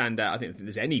really standout. I don't think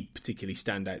there's any particularly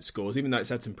standout scores, even though it's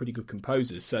had some pretty good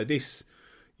composers. So this,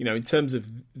 you know, in terms of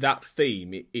that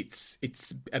theme, it's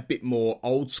a bit more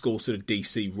old school sort of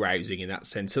DC rousing in that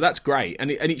sense. So that's great,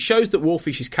 and it shows that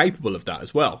Warfish is capable of that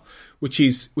as well, which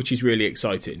is really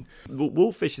exciting.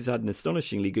 Warfish has had an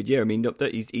astonishingly good year. I mean,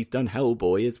 he's done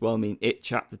Hellboy as well. I mean, It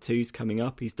Chapter 2's coming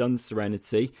up. He's done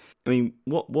Serenity. I mean,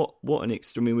 what an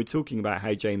extra. I mean, we're talking about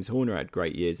how James Horner had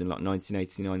great years in like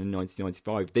 1989 and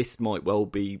 1995. This might well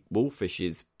be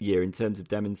Warfish's year in terms of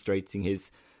demonstrating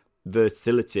his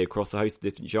versatility across a host of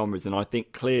different genres, and I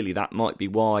think clearly that might be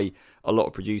why a lot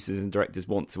of producers and directors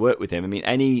want to work with him. I mean,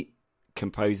 any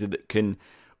composer that can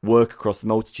work across a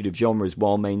multitude of genres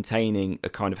while maintaining a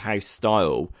kind of house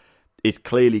style is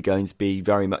clearly going to be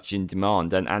very much in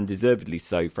demand, and deservedly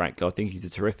so, frankly. I think he's a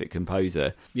terrific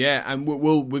composer. Yeah, and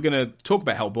we're going to talk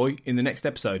about Hellboy in the next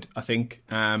episode, I think,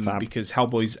 because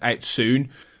Hellboy's out soon.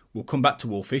 We'll come back to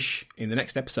Warfish in the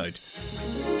next episode.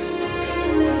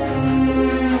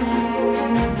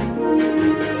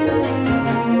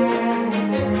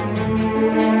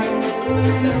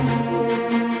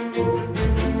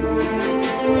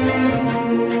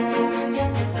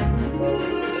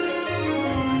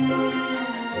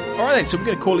 So we're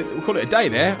going to call it a day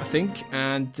there, I think,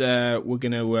 and we're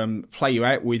going to play you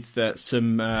out with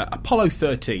some Apollo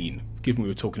 13, given we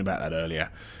were talking about that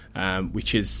earlier,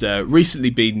 which has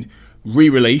recently been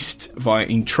re-released via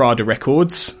Intrada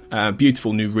Records.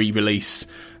 Beautiful new re-release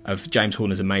of James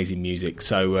Horner's amazing music.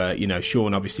 So,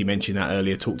 Sean obviously mentioned that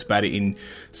earlier, talked about it in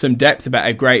some depth about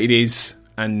how great it is,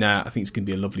 and I think it's going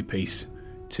to be a lovely piece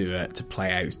to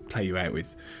play you out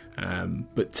with. We're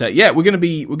going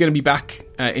to be back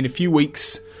in a few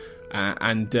weeks, as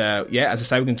I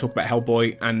say, we're going to talk about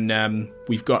Hellboy, and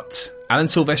we've got Alan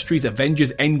Silvestri's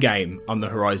Avengers Endgame on the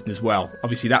horizon as well.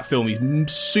 Obviously, that film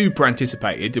is super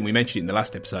anticipated, and we mentioned it in the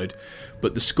last episode,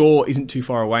 but the score isn't too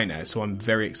far away now, so I'm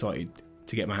very excited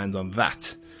to get my hands on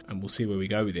that, and we'll see where we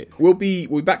go with it. We'll be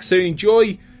back soon.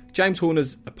 Enjoy James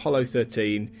Horner's Apollo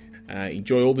 13.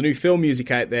 Enjoy all the new film music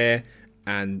out there,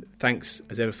 and thanks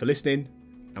as ever for listening.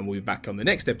 And we'll be back on the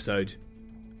next episode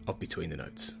of Between the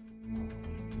Notes.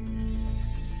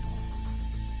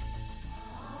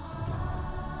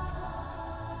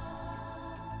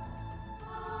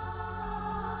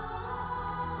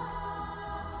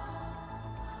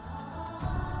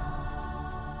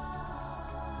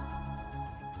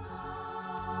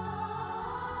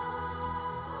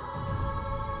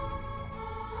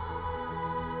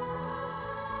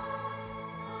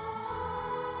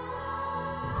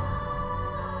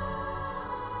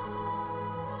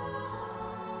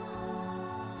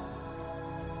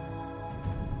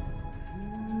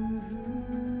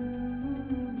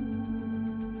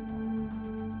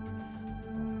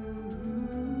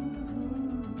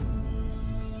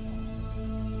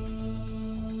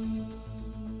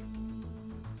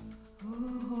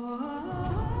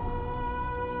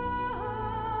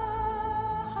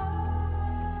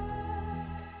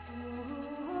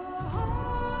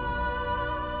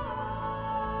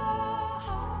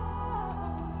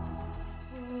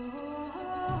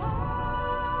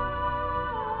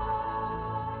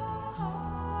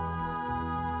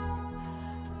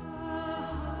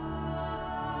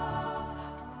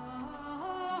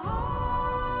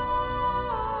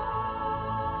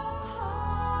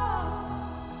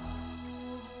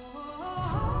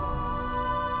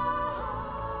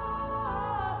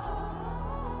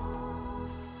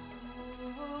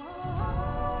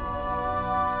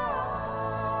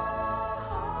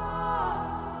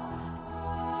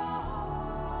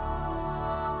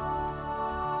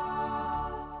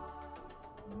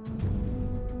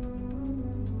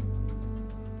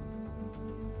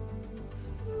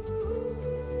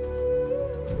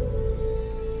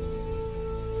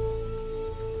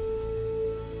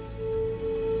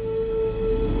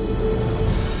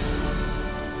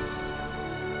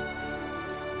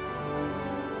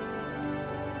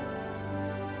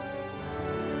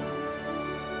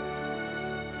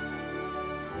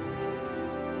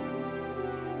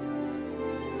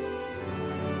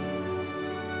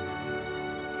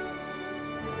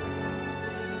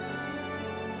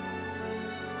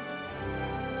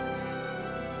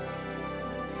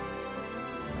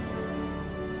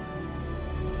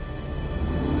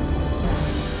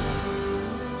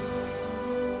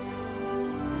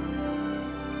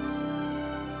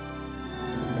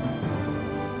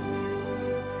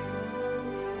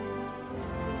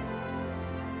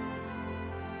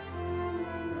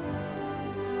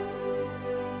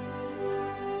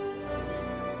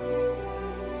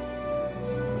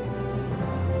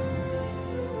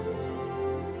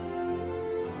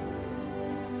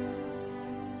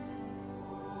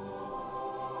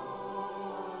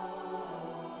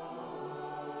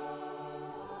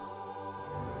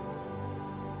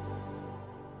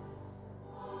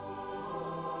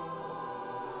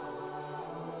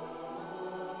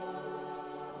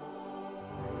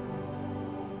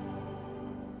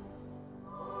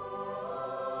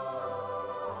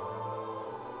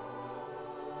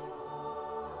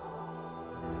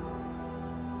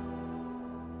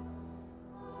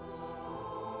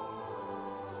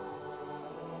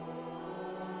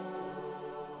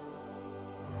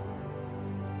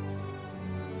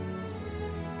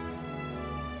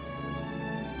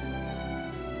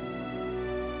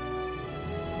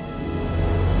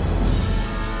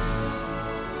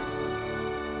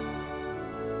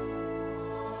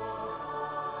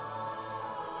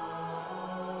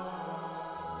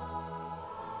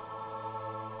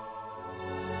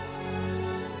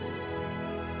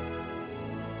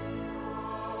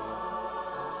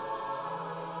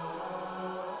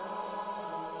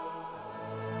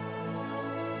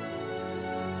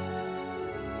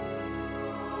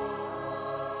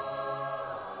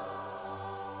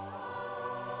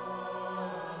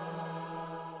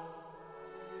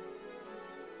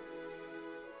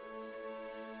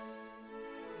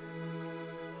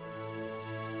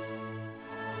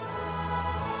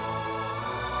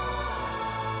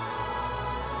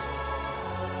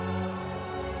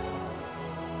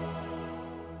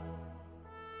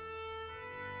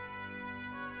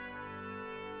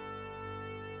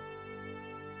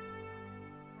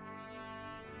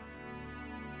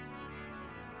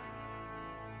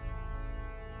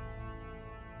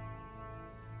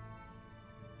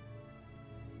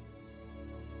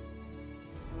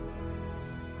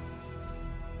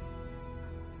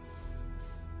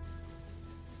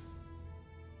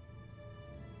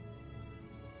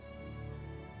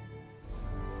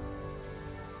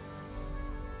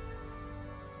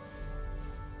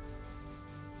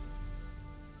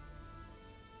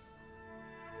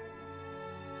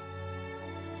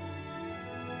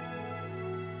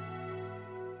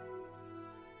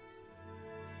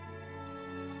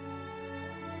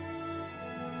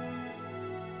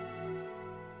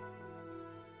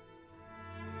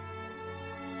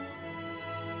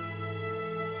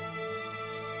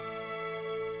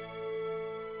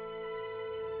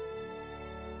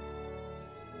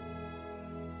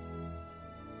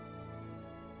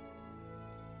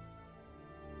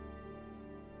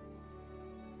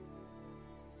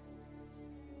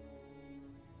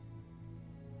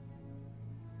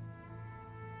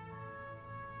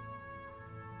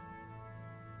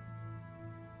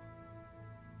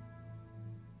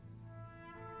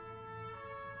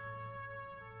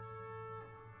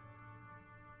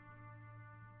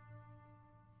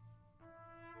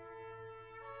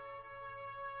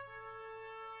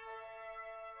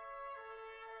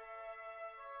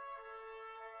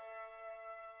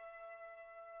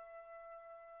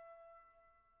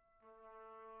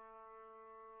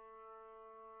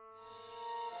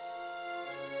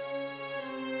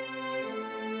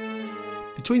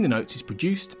 Between the Notes is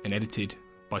produced and edited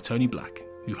by Tony Black,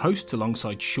 who hosts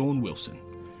alongside Sean Wilson.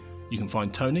 You can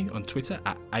find Tony on Twitter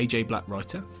at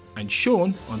AJBlackWriter and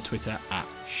Sean on Twitter at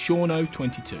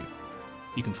Seano22.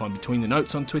 You can find Between the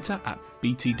Notes on Twitter at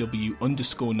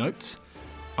BTW_notes,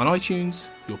 on iTunes,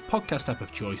 your podcast app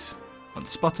of choice, on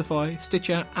Spotify,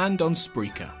 Stitcher and on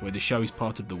Spreaker, where the show is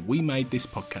part of the We Made This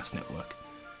podcast network.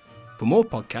 For more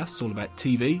podcasts all about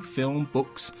TV, film,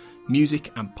 books,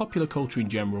 music and popular culture in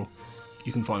general,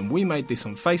 you can find We Made This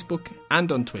on Facebook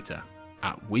and on Twitter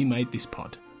at We Made This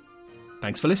Pod.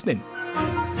 Thanks for listening.